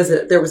 Was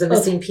it there was a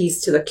missing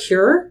piece to the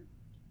cure?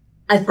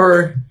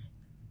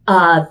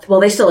 Well,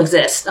 they still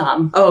exist.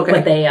 Okay.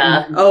 But they.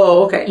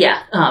 Okay.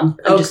 Yeah.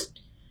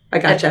 I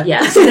gotcha.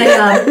 Yeah. So they,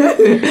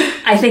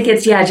 I think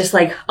it's, just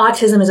like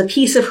autism is a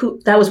piece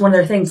of that was one of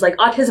their things. Like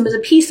autism is a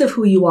piece of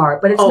who you are,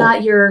 but it's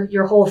not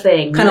your whole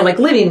thing. Kind of like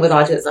living with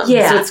autism.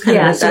 Yeah. So it's kind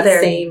of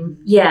that same.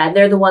 Yeah.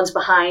 They're the ones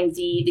behind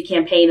the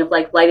campaign of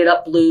Light It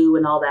Up Blue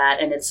and all that.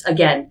 And it's,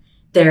 again,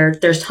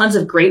 there's tons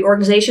of great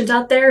organizations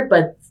out there,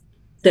 but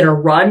that are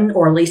run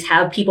or at least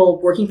have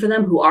people working for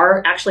them who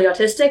are actually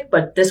autistic.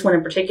 But this one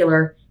in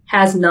particular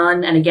has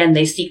none. And again,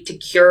 they seek to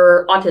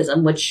cure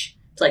autism, which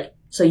it's like,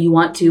 so you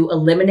want to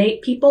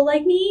eliminate people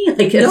like me?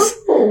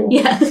 No.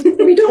 Yeah.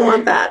 We don't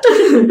want that.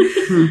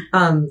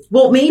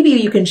 Well, maybe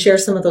you can share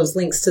some of those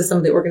links to some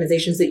of the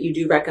organizations that you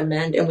do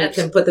recommend, and we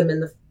can put them in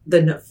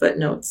the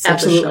footnotes.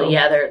 Absolutely.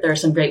 Yeah. There are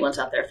some great ones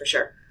out there for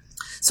sure.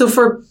 So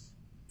for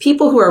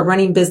people who are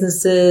running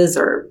businesses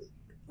or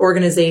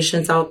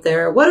organizations out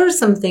there, what are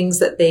some things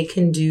that they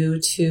can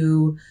do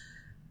to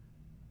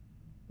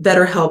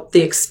better help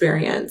the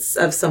experience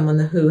of someone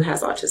who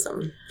has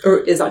autism or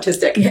is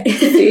autistic?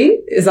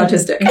 Is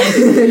autistic.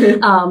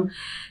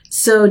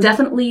 So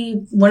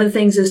definitely one of the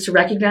things is to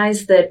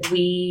recognize that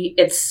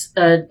it's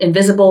an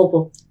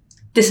invisible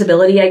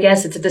disability, I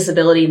guess. It's a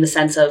disability in the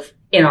sense of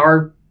in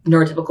our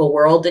neurotypical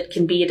world, it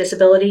can be a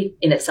disability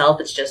in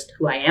itself. It's just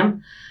who I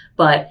am.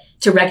 But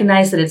to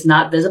recognize that it's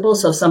not visible.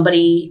 So if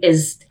somebody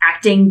is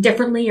acting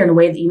differently or in a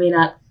way that you may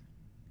not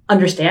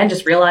understand,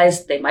 just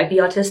realize they might be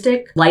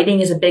autistic. Lighting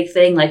is a big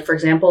thing. Like, for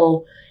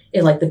example,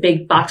 in the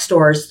big box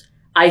stores,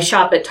 I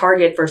shop at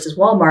Target versus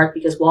Walmart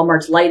because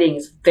Walmart's lighting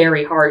is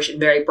very harsh and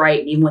very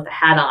bright. And even with the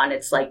hat on,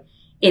 it's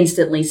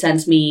instantly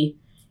sends me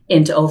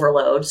into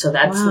overload. So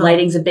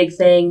lighting's a big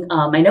thing.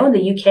 I know in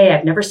the UK,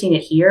 I've never seen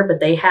it here, but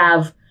they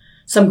have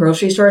some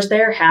grocery stores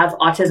there have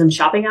autism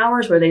shopping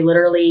hours where they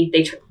literally,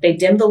 they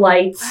dim the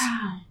lights.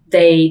 Wow.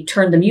 They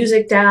turn the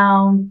music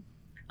down.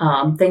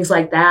 Things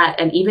like that.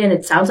 And even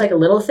it sounds like a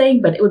little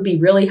thing, but it would be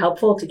really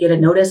helpful to get a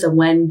notice of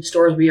when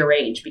stores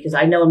rearrange, because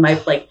I know in my,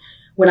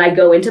 when I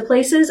go into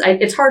places,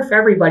 it's hard for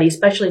everybody,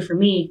 especially for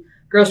me.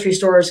 Grocery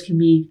stores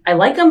I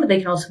like them, but they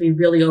can also be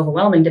really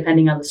overwhelming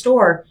depending on the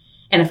store.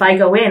 And if I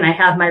go in, I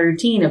have my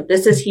routine of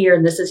this is here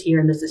and this is here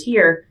and this is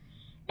here.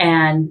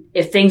 And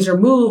if things are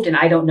moved and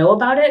I don't know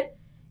about it,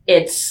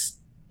 it's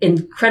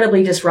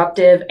incredibly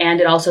disruptive.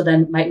 And it also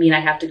then might mean I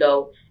have to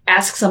go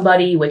ask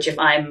somebody, which if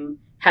I'm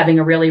having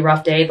a really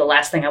rough day, the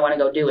last thing I want to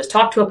go do is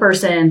talk to a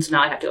person. So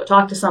now I have to go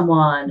talk to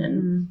someone.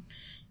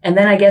 And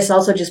then I guess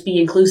also just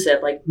be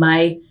inclusive. Like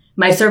my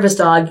service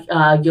dog,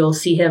 you'll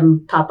see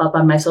him pop up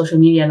on my social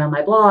media and on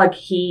my blog.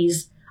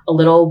 He's a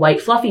little white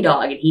fluffy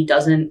dog and he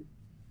doesn't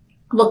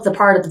look the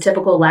part of the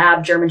typical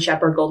lab, German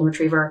Shepherd, Golden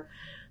Retriever.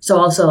 So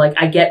also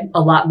I get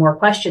a lot more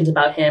questions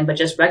about him, but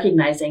just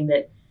recognizing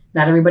that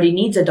not everybody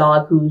needs a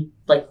dog who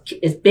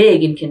is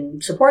big and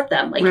can support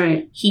them.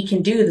 Right. He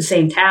can do the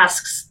same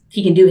tasks.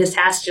 He can do his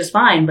tasks just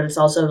fine, but it's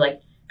also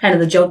kind of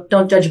the joke,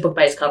 don't judge a book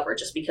by its cover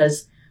just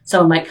because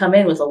someone might come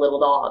in with a little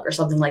dog or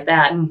something like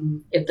that. Mm-hmm.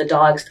 If the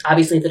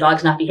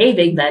dog's not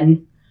behaving,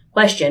 then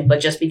question,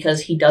 but just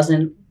because he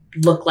doesn't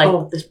look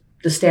like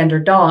the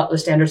standard dog, the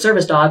standard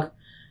service dog,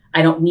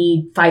 I don't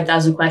need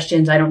 5,000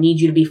 questions. I don't need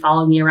you to be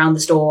following me around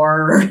the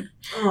store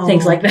or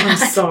things like that. I'm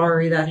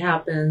sorry that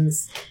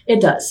happens.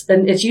 It does.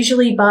 And it's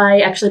usually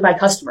by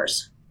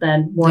customers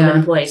than more than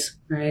employees.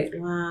 Right.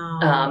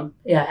 Wow.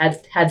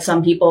 Had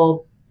some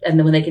people and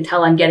then when they can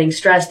tell I'm getting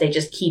stressed, they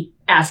just keep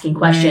asking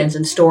questions,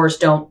 and stores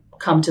don't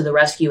come to the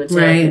rescue and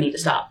say, you need to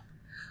stop.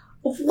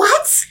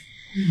 What?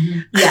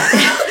 Yeah.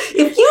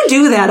 If you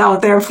do that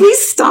out there, please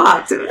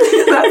stop.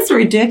 That's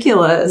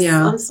ridiculous.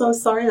 Yeah. I'm so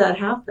sorry that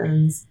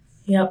happens.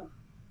 Yep.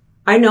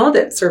 I know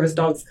that service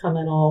dogs come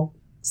in all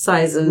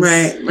sizes,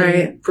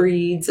 Right.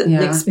 breeds and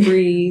mixed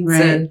breeds,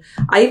 Right. and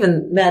I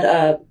even met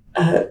a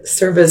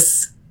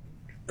service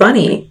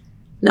bunny.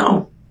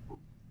 No,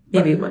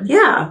 maybe one.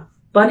 Yeah,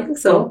 bunny.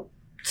 So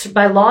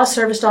By law,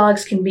 service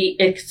animals can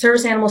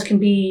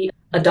be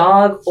a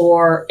dog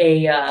or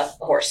a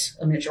horse,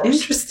 a miniature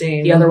horse.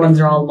 interesting. The other ones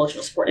are all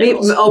emotional support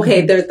animals.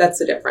 Okay, that's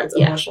the difference.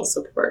 Yeah. Emotional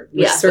support.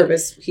 Yeah.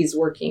 Service. He's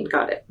working.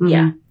 Got it. Mhm.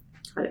 Yeah.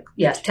 Got it.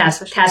 Yeah,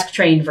 task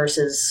trained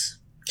versus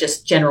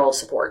just general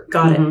support.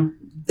 Got it. Mhm.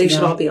 They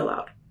should Yeah. all be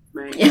allowed.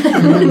 Right. I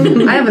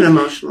have an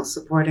emotional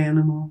support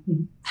animal.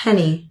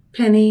 Penny.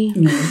 Penny.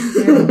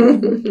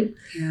 Mm-hmm.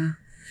 Yeah.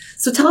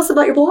 So tell us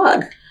about your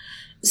blog.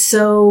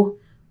 So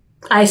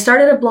I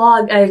started a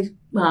blog.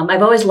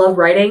 I've always loved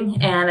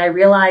writing, and I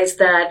realized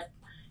that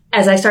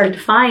as I started to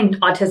find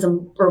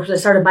autism, or as I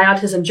started my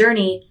autism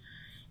journey,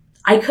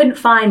 I couldn't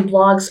find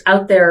blogs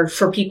out there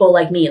for people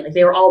like me. Like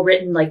they were all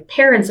written like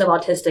parents of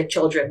autistic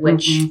children,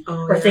 which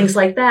or things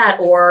like that,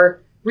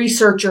 or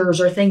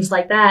researchers or things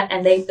like that.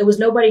 And there was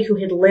nobody who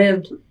had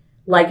lived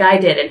like I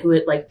did, and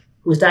who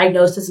was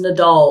diagnosed as an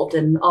adult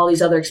and all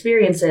these other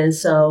experiences.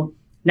 So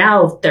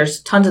now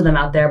there's tons of them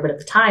out there, but at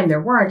the time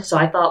there weren't. So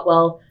I thought,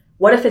 well,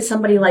 what if it's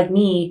somebody like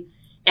me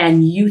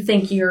and you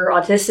think you're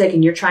autistic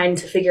and you're trying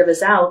to figure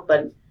this out,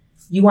 but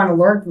you want to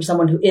learn from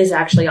someone who is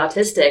actually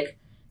autistic?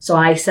 So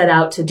I set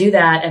out to do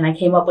that, and I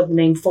came up with the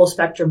name Full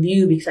Spectrum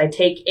View because I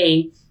take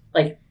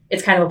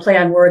it's kind of a play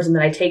on words, and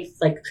then I take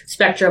like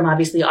spectrum,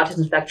 obviously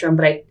autism spectrum,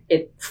 but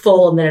it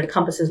full, and then it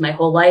encompasses my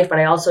whole life, but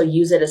I also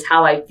use it as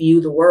how I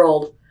view the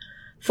world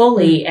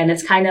fully. And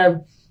it's kind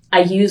of,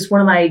 I use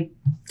one of my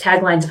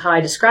taglines of how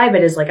I describe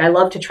it is like, I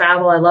love to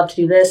travel, I love to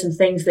do this, and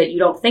things that you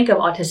don't think of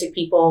autistic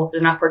people,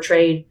 they're not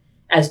portrayed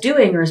as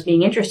doing or as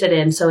being interested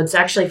in. So it's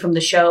actually from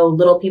the show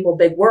Little People,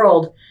 Big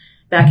World,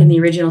 back in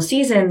the original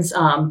seasons.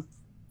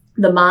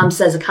 The mom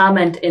says a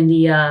comment in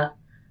the,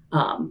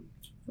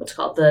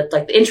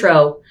 the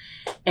intro,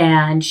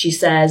 and she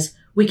says,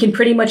 we can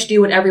pretty much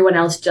do what everyone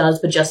else does,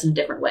 but just in a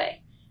different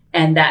way.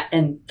 And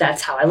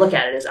that's how I look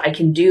at it, is I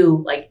can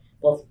do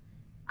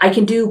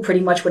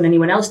pretty much what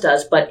anyone else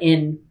does, but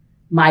in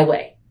my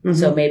way. Mm-hmm.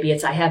 So maybe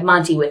it's, I have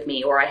Monty with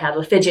me, or I have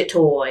a fidget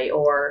toy,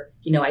 or,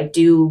 I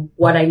do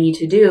what I need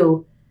to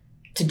do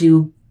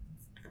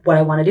what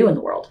I want to do in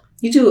the world.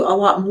 You do a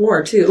lot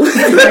more too.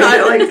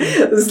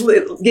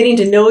 Getting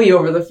to know you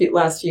over the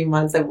last few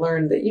months, I've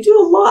learned that you do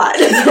a lot.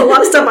 A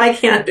lot of stuff I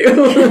can't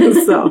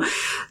do.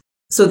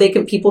 So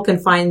people can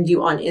find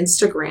you on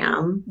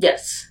Instagram.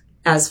 Yes.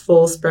 As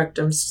Full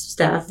Spectrum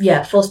Steph.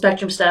 Yeah, Full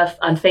Spectrum Steph.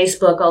 On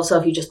Facebook also,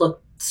 if you just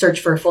search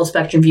for Full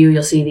Spectrum View,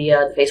 you'll see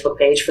the Facebook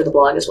page for the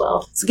blog as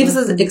well. So give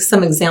us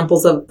some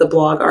examples of the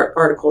blog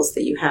articles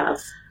that you have.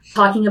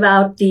 Talking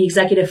about the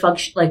executive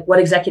function, like what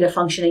executive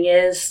functioning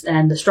is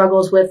and the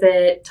struggles with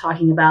it.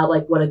 Talking about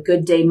like what a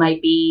good day might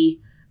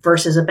be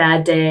versus a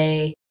bad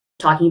day.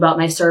 Talking about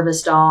my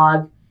service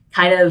dog.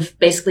 Kind of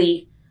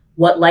basically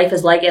what life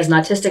is like as an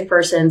autistic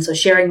person. So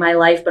sharing my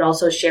life, but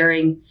also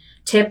sharing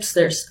tips.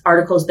 There's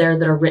articles there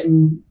that are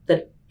written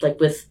that like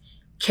with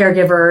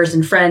caregivers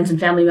and friends and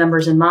family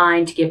members in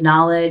mind to give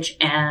knowledge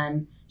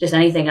and just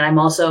anything. And I'm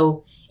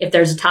also, if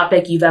there's a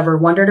topic you've ever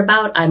wondered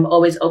about, I'm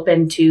always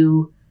open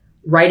to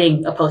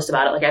writing a post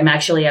about it. Like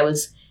I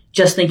was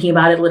just thinking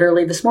about it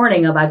literally this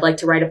morning I'd like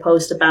to write a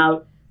post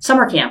about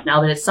summer camp now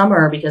that it's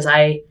summer, because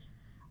I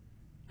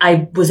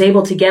was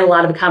able to get a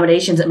lot of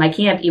accommodations at my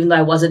camp, even though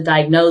I wasn't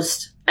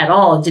diagnosed at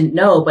all, didn't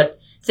know, but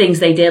things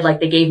they did,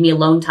 like they gave me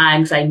alone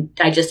time because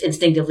I just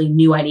instinctively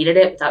knew I needed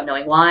it without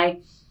knowing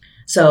why.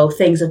 So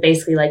things of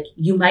basically like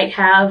you might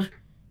have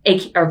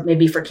or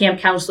maybe for camp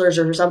counselors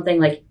or for something,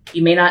 like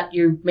you may not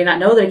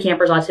know that a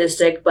camper's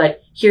autistic,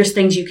 but here's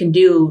things you can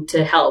do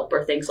to help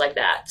or things like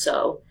that.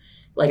 So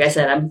like I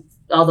said, I'm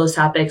all those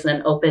topics, and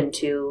then open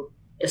to,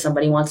 if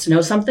somebody wants to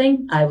know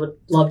something, I would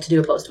love to do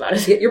a post about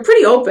it. You're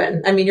pretty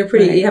open. I mean, you're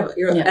pretty, right.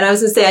 And I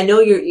was going to say, I know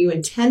you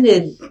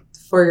intended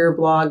for your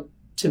blog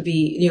to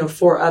be,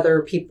 for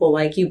other people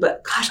like you,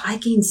 but gosh, I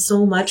gain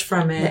so much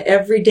from it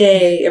every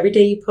day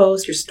you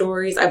post your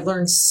stories. I've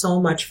learned so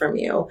much from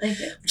you. Thank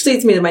you. Which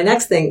leads me to my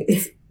next thing.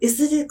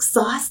 Is it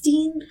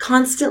exhausting,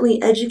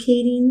 constantly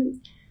educating?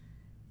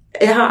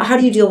 How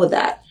do you deal with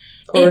that?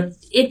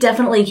 It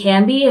definitely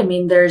can be. I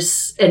mean,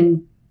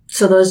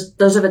 so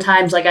those are the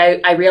times, like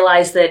I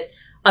realize that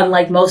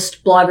unlike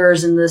most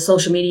bloggers and the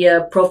social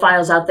media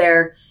profiles out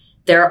there,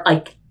 they're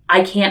like,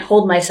 I can't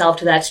hold myself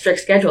to that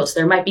strict schedule. So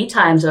there might be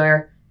times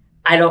where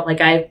I don't, like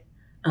I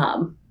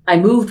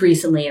moved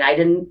recently and I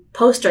didn't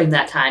post during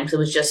that time because it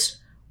was just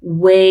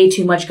way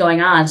too much going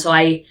on. So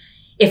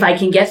if I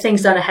can get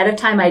things done ahead of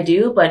time, I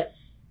do, but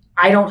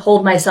I don't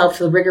hold myself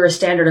to the rigorous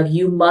standard of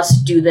you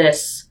must do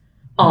this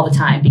all the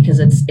time, because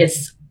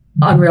it's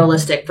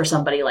unrealistic for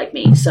somebody like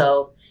me.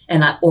 So,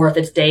 or if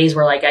it's days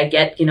where like I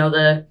get,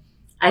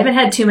 I haven't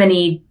had too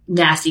many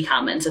nasty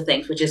comments of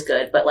things, which is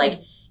good. But like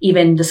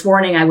even this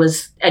morning, I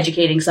was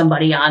educating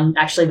somebody on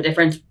actually the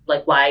difference,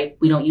 like why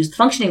we don't use the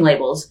functioning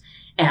labels.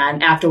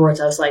 And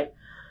afterwards I was like,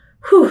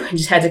 whew, I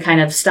just had to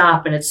kind of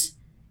stop. And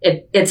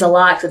it's a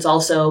lot. 'Cause it's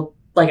also,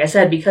 like I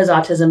said, because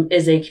autism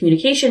is a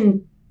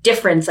communication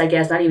difference, I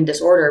guess, not even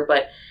disorder,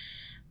 but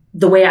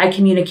the way I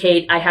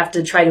communicate, I have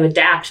to try to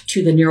adapt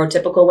to the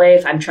neurotypical way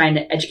if I'm trying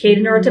to educate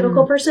a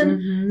neurotypical person.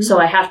 Mm-hmm. So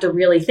I have to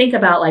really think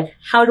about like,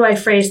 how do I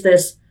phrase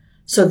this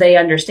so they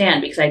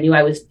understand? Because I knew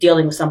I was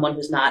dealing with someone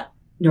who's not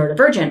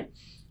neurodivergent.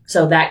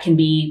 So that can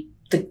be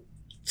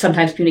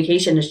sometimes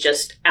communication is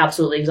just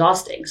absolutely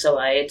exhausting. So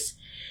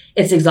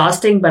it's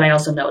exhausting, but I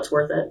also know it's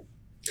worth it.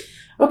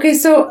 Okay.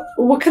 So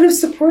what kind of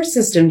support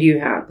system do you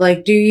have?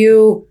 Like, do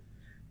you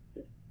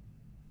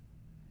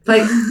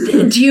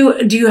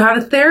have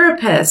a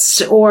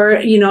therapist, or,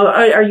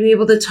 are you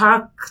able to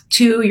talk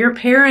to your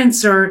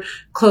parents or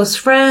close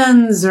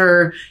friends,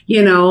 or,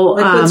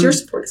 what's your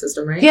support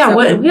system, right?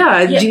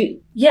 Yeah.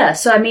 Yeah.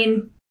 So, I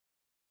mean,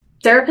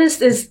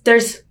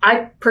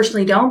 I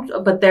personally don't,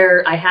 but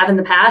I have in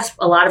the past.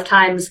 A lot of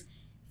times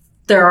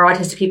there are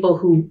autistic people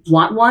who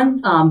want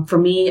one. For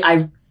me,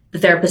 the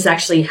therapist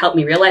actually helped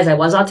me realize I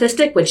was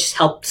autistic, which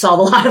helped solve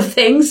a lot of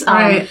things.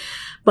 Right.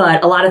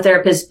 But a lot of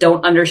therapists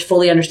don't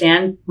fully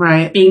understand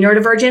being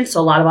neurodivergent.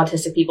 So a lot of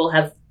autistic people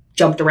have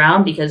jumped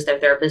around because their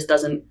therapist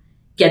doesn't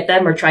get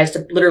them or tries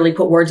to literally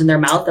put words in their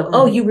mouth of,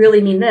 oh, you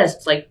really mean this.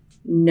 It's like,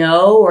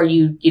 no, or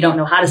you don't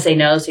know how to say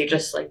no. So you're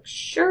just like,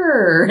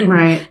 sure,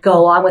 and go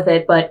along with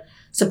it. But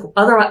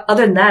other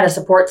than that, a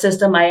support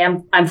system,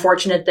 I'm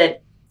fortunate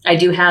that I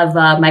do have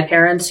my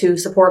parents who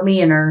support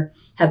me and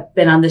have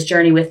been on this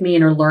journey with me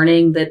and are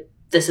learning that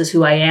this is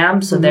who I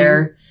am. So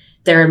they're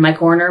in my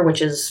corner,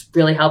 which is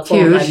really helpful.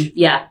 Huge.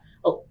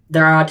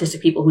 There are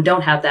autistic people who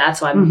don't have that.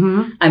 So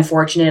I'm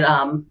fortunate.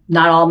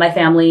 Not all my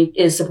family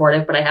is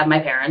supportive, but I have my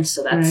parents.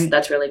 So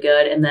that's really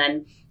good. And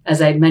then,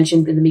 as I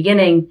mentioned in the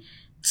beginning,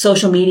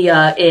 social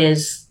media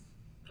is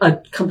a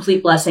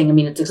complete blessing. I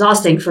mean, it's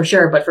exhausting for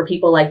sure, but for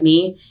people like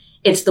me,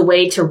 it's the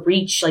way to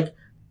reach other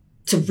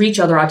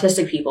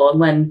autistic people. And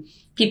when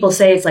people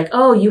say it's like,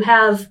 oh, you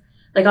have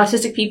like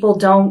autistic people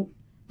don't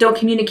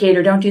communicate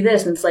or don't do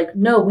this. And it's like,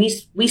 no, we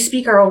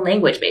speak our own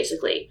language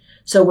basically.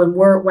 So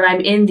when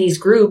I'm in these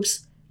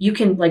groups, you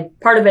can like,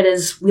 part of it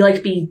is we like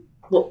to be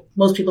what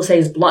most people say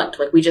is blunt.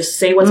 Like we just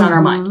say what's on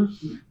our mind,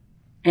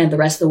 and the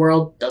rest of the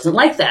world doesn't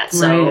like that.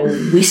 So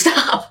we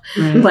stop.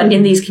 But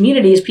in these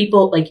communities,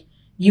 people like,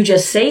 you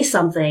just say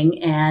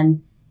something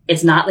and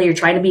it's not like you're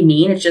trying to be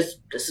mean. It's just,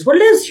 this is what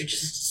it is. You're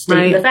just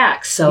stating the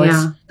facts.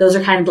 So those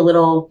are kind of the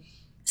little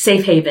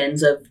safe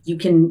havens of you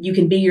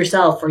can be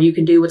yourself, or you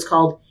can do what's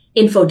called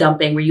info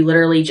dumping, where you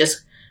literally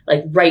just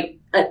like write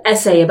an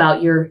essay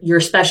about your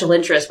special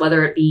interest,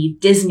 whether it be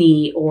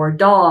Disney or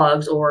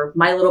dogs or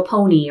My Little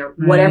Pony or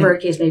whatever the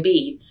case may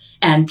be.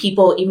 And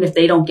people, even if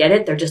they don't get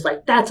it, they're just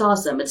like, that's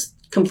awesome. It's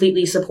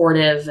completely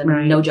supportive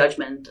and no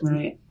judgment.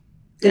 Right.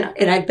 Yeah.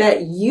 And I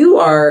bet you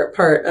are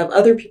part of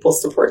other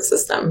people's support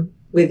system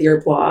with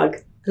your blog.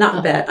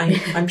 Not bet,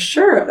 I'm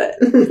sure of it.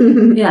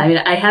 Yeah. I mean,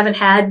 I haven't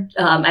had,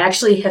 I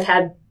actually have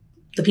had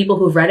the people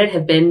who've read it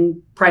have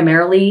been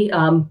primarily,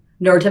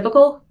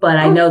 neurotypical, but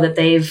I know that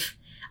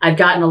I've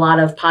gotten a lot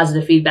of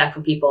positive feedback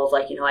from people of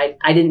like,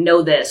 I didn't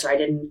know this, or I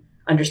didn't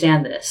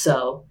understand this.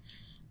 So,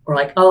 or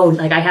like, oh,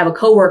 like I have a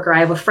coworker, I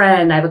have a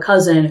friend, I have a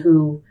cousin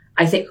who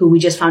we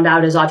just found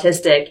out is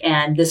autistic,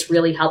 and this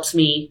really helps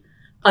me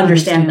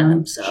understand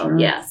them. So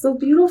yeah. So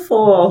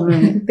beautiful.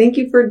 Thank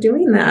you for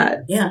doing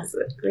that. Yeah.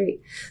 That's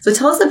great. So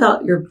tell us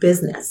about your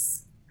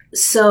business.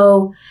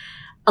 So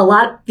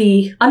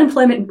the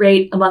unemployment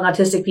rate among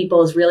autistic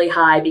people is really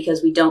high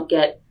because we don't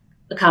get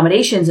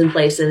accommodations in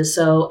places.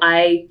 So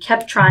I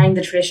kept trying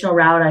the traditional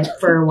route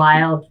for a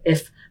while.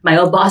 If my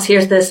old boss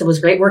hears this, it was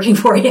great working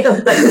for you.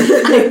 But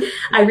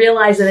I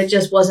realized that it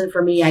just wasn't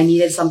for me. I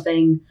needed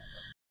something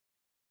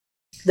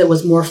that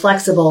was more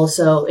flexible.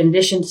 So in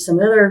addition to some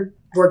other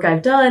work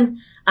I've done,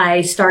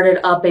 I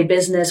started up a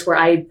business where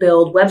I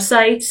build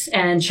websites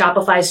and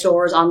Shopify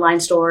stores,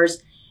 online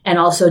stores, and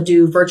also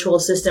do virtual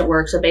assistant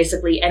work. So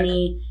basically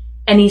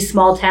any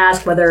small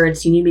task, whether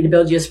it's you need me to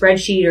build you a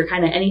spreadsheet or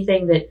kind of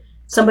anything that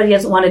somebody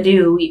doesn't want to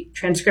do,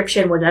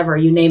 transcription, whatever,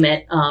 you name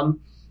it.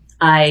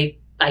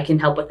 I can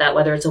help with that,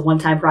 whether it's a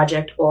one-time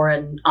project or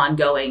an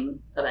ongoing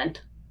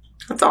event.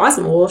 That's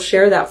awesome. We'll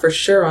share that for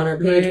sure on our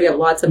page. We have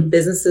lots of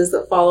businesses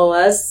that follow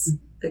us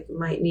that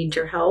might need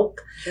your help.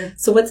 Sure.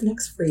 So what's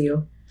next for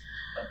you?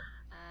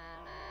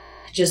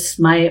 Just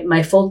my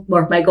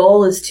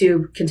goal is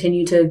to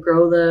continue to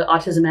grow the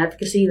autism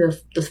advocacy,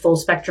 the full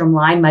spectrum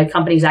line. My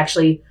company's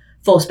actually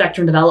full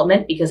spectrum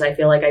development because I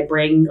feel like I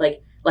bring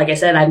like I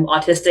said, I'm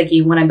autistic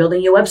even when I'm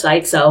building a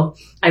website. So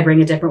I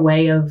bring a different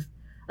way of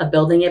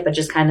building it, but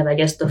just kind of, I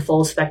guess, the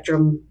full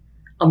spectrum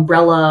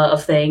umbrella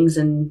of things,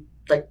 and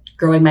like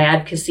growing my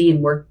advocacy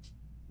and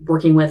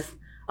working with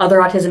other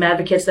autism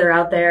advocates that are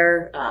out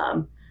there.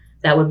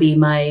 That would be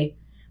my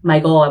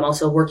goal. I'm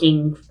also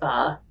working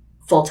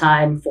full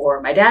time for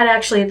my dad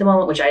actually at the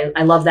moment, which I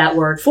love that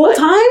work. Full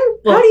time?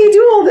 Well, how do you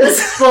do all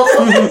this?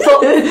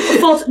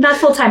 Not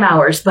full time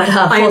hours, but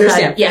I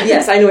understand. Yeah.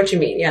 Yes, I know what you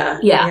mean. Yeah.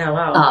 Yeah.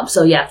 Wow.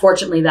 So yeah,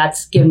 fortunately,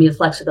 that's given me the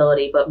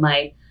flexibility. But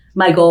my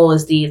goal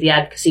is the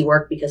advocacy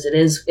work because it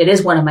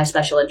is one of my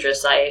special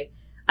interests. I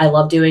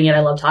love doing it. I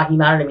love talking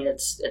about it. I mean,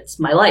 it's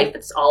my life.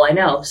 It's all I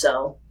know.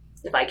 So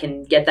if I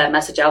can get that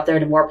message out there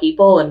to more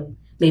people and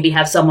maybe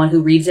have someone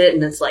who reads it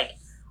and it's like,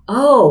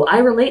 oh, I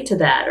relate to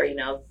that, or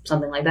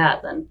something like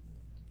that, then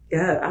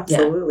yeah,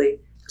 absolutely. Yeah.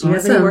 Do you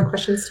have any more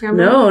questions,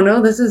 Tamara? No,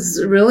 this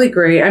is really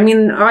great. I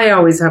mean, I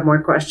always have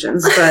more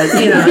questions, but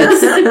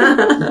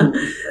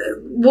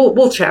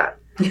we'll chat.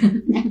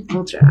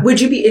 We'll chat. Would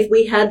you be, if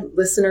we had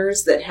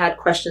listeners that had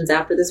questions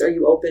after this, are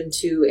you open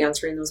to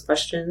answering those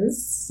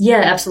questions?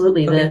 Yeah,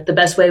 absolutely. Okay. The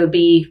best way would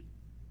be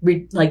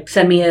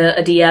send me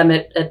a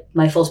DM at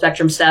my Full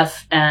Spectrum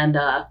Steph, and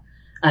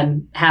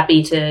I'm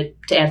happy to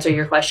answer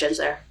your questions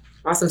there.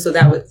 Awesome. So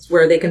that was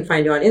where they can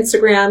find you on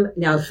Instagram.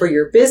 Now for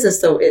your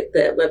business, though,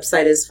 the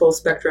website is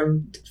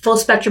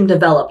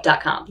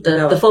fullspectrumdevelop.com.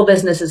 The full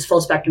business is Full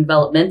Spectrum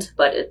Development,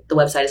 but the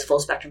website is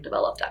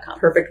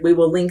fullspectrumdevelop.com. Perfect. We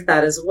will link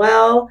that as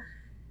well.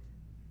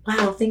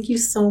 Wow. Thank you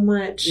so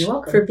much You're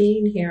welcome. for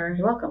being here.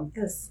 You're welcome.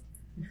 Yes.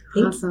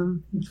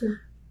 Awesome. Thank you.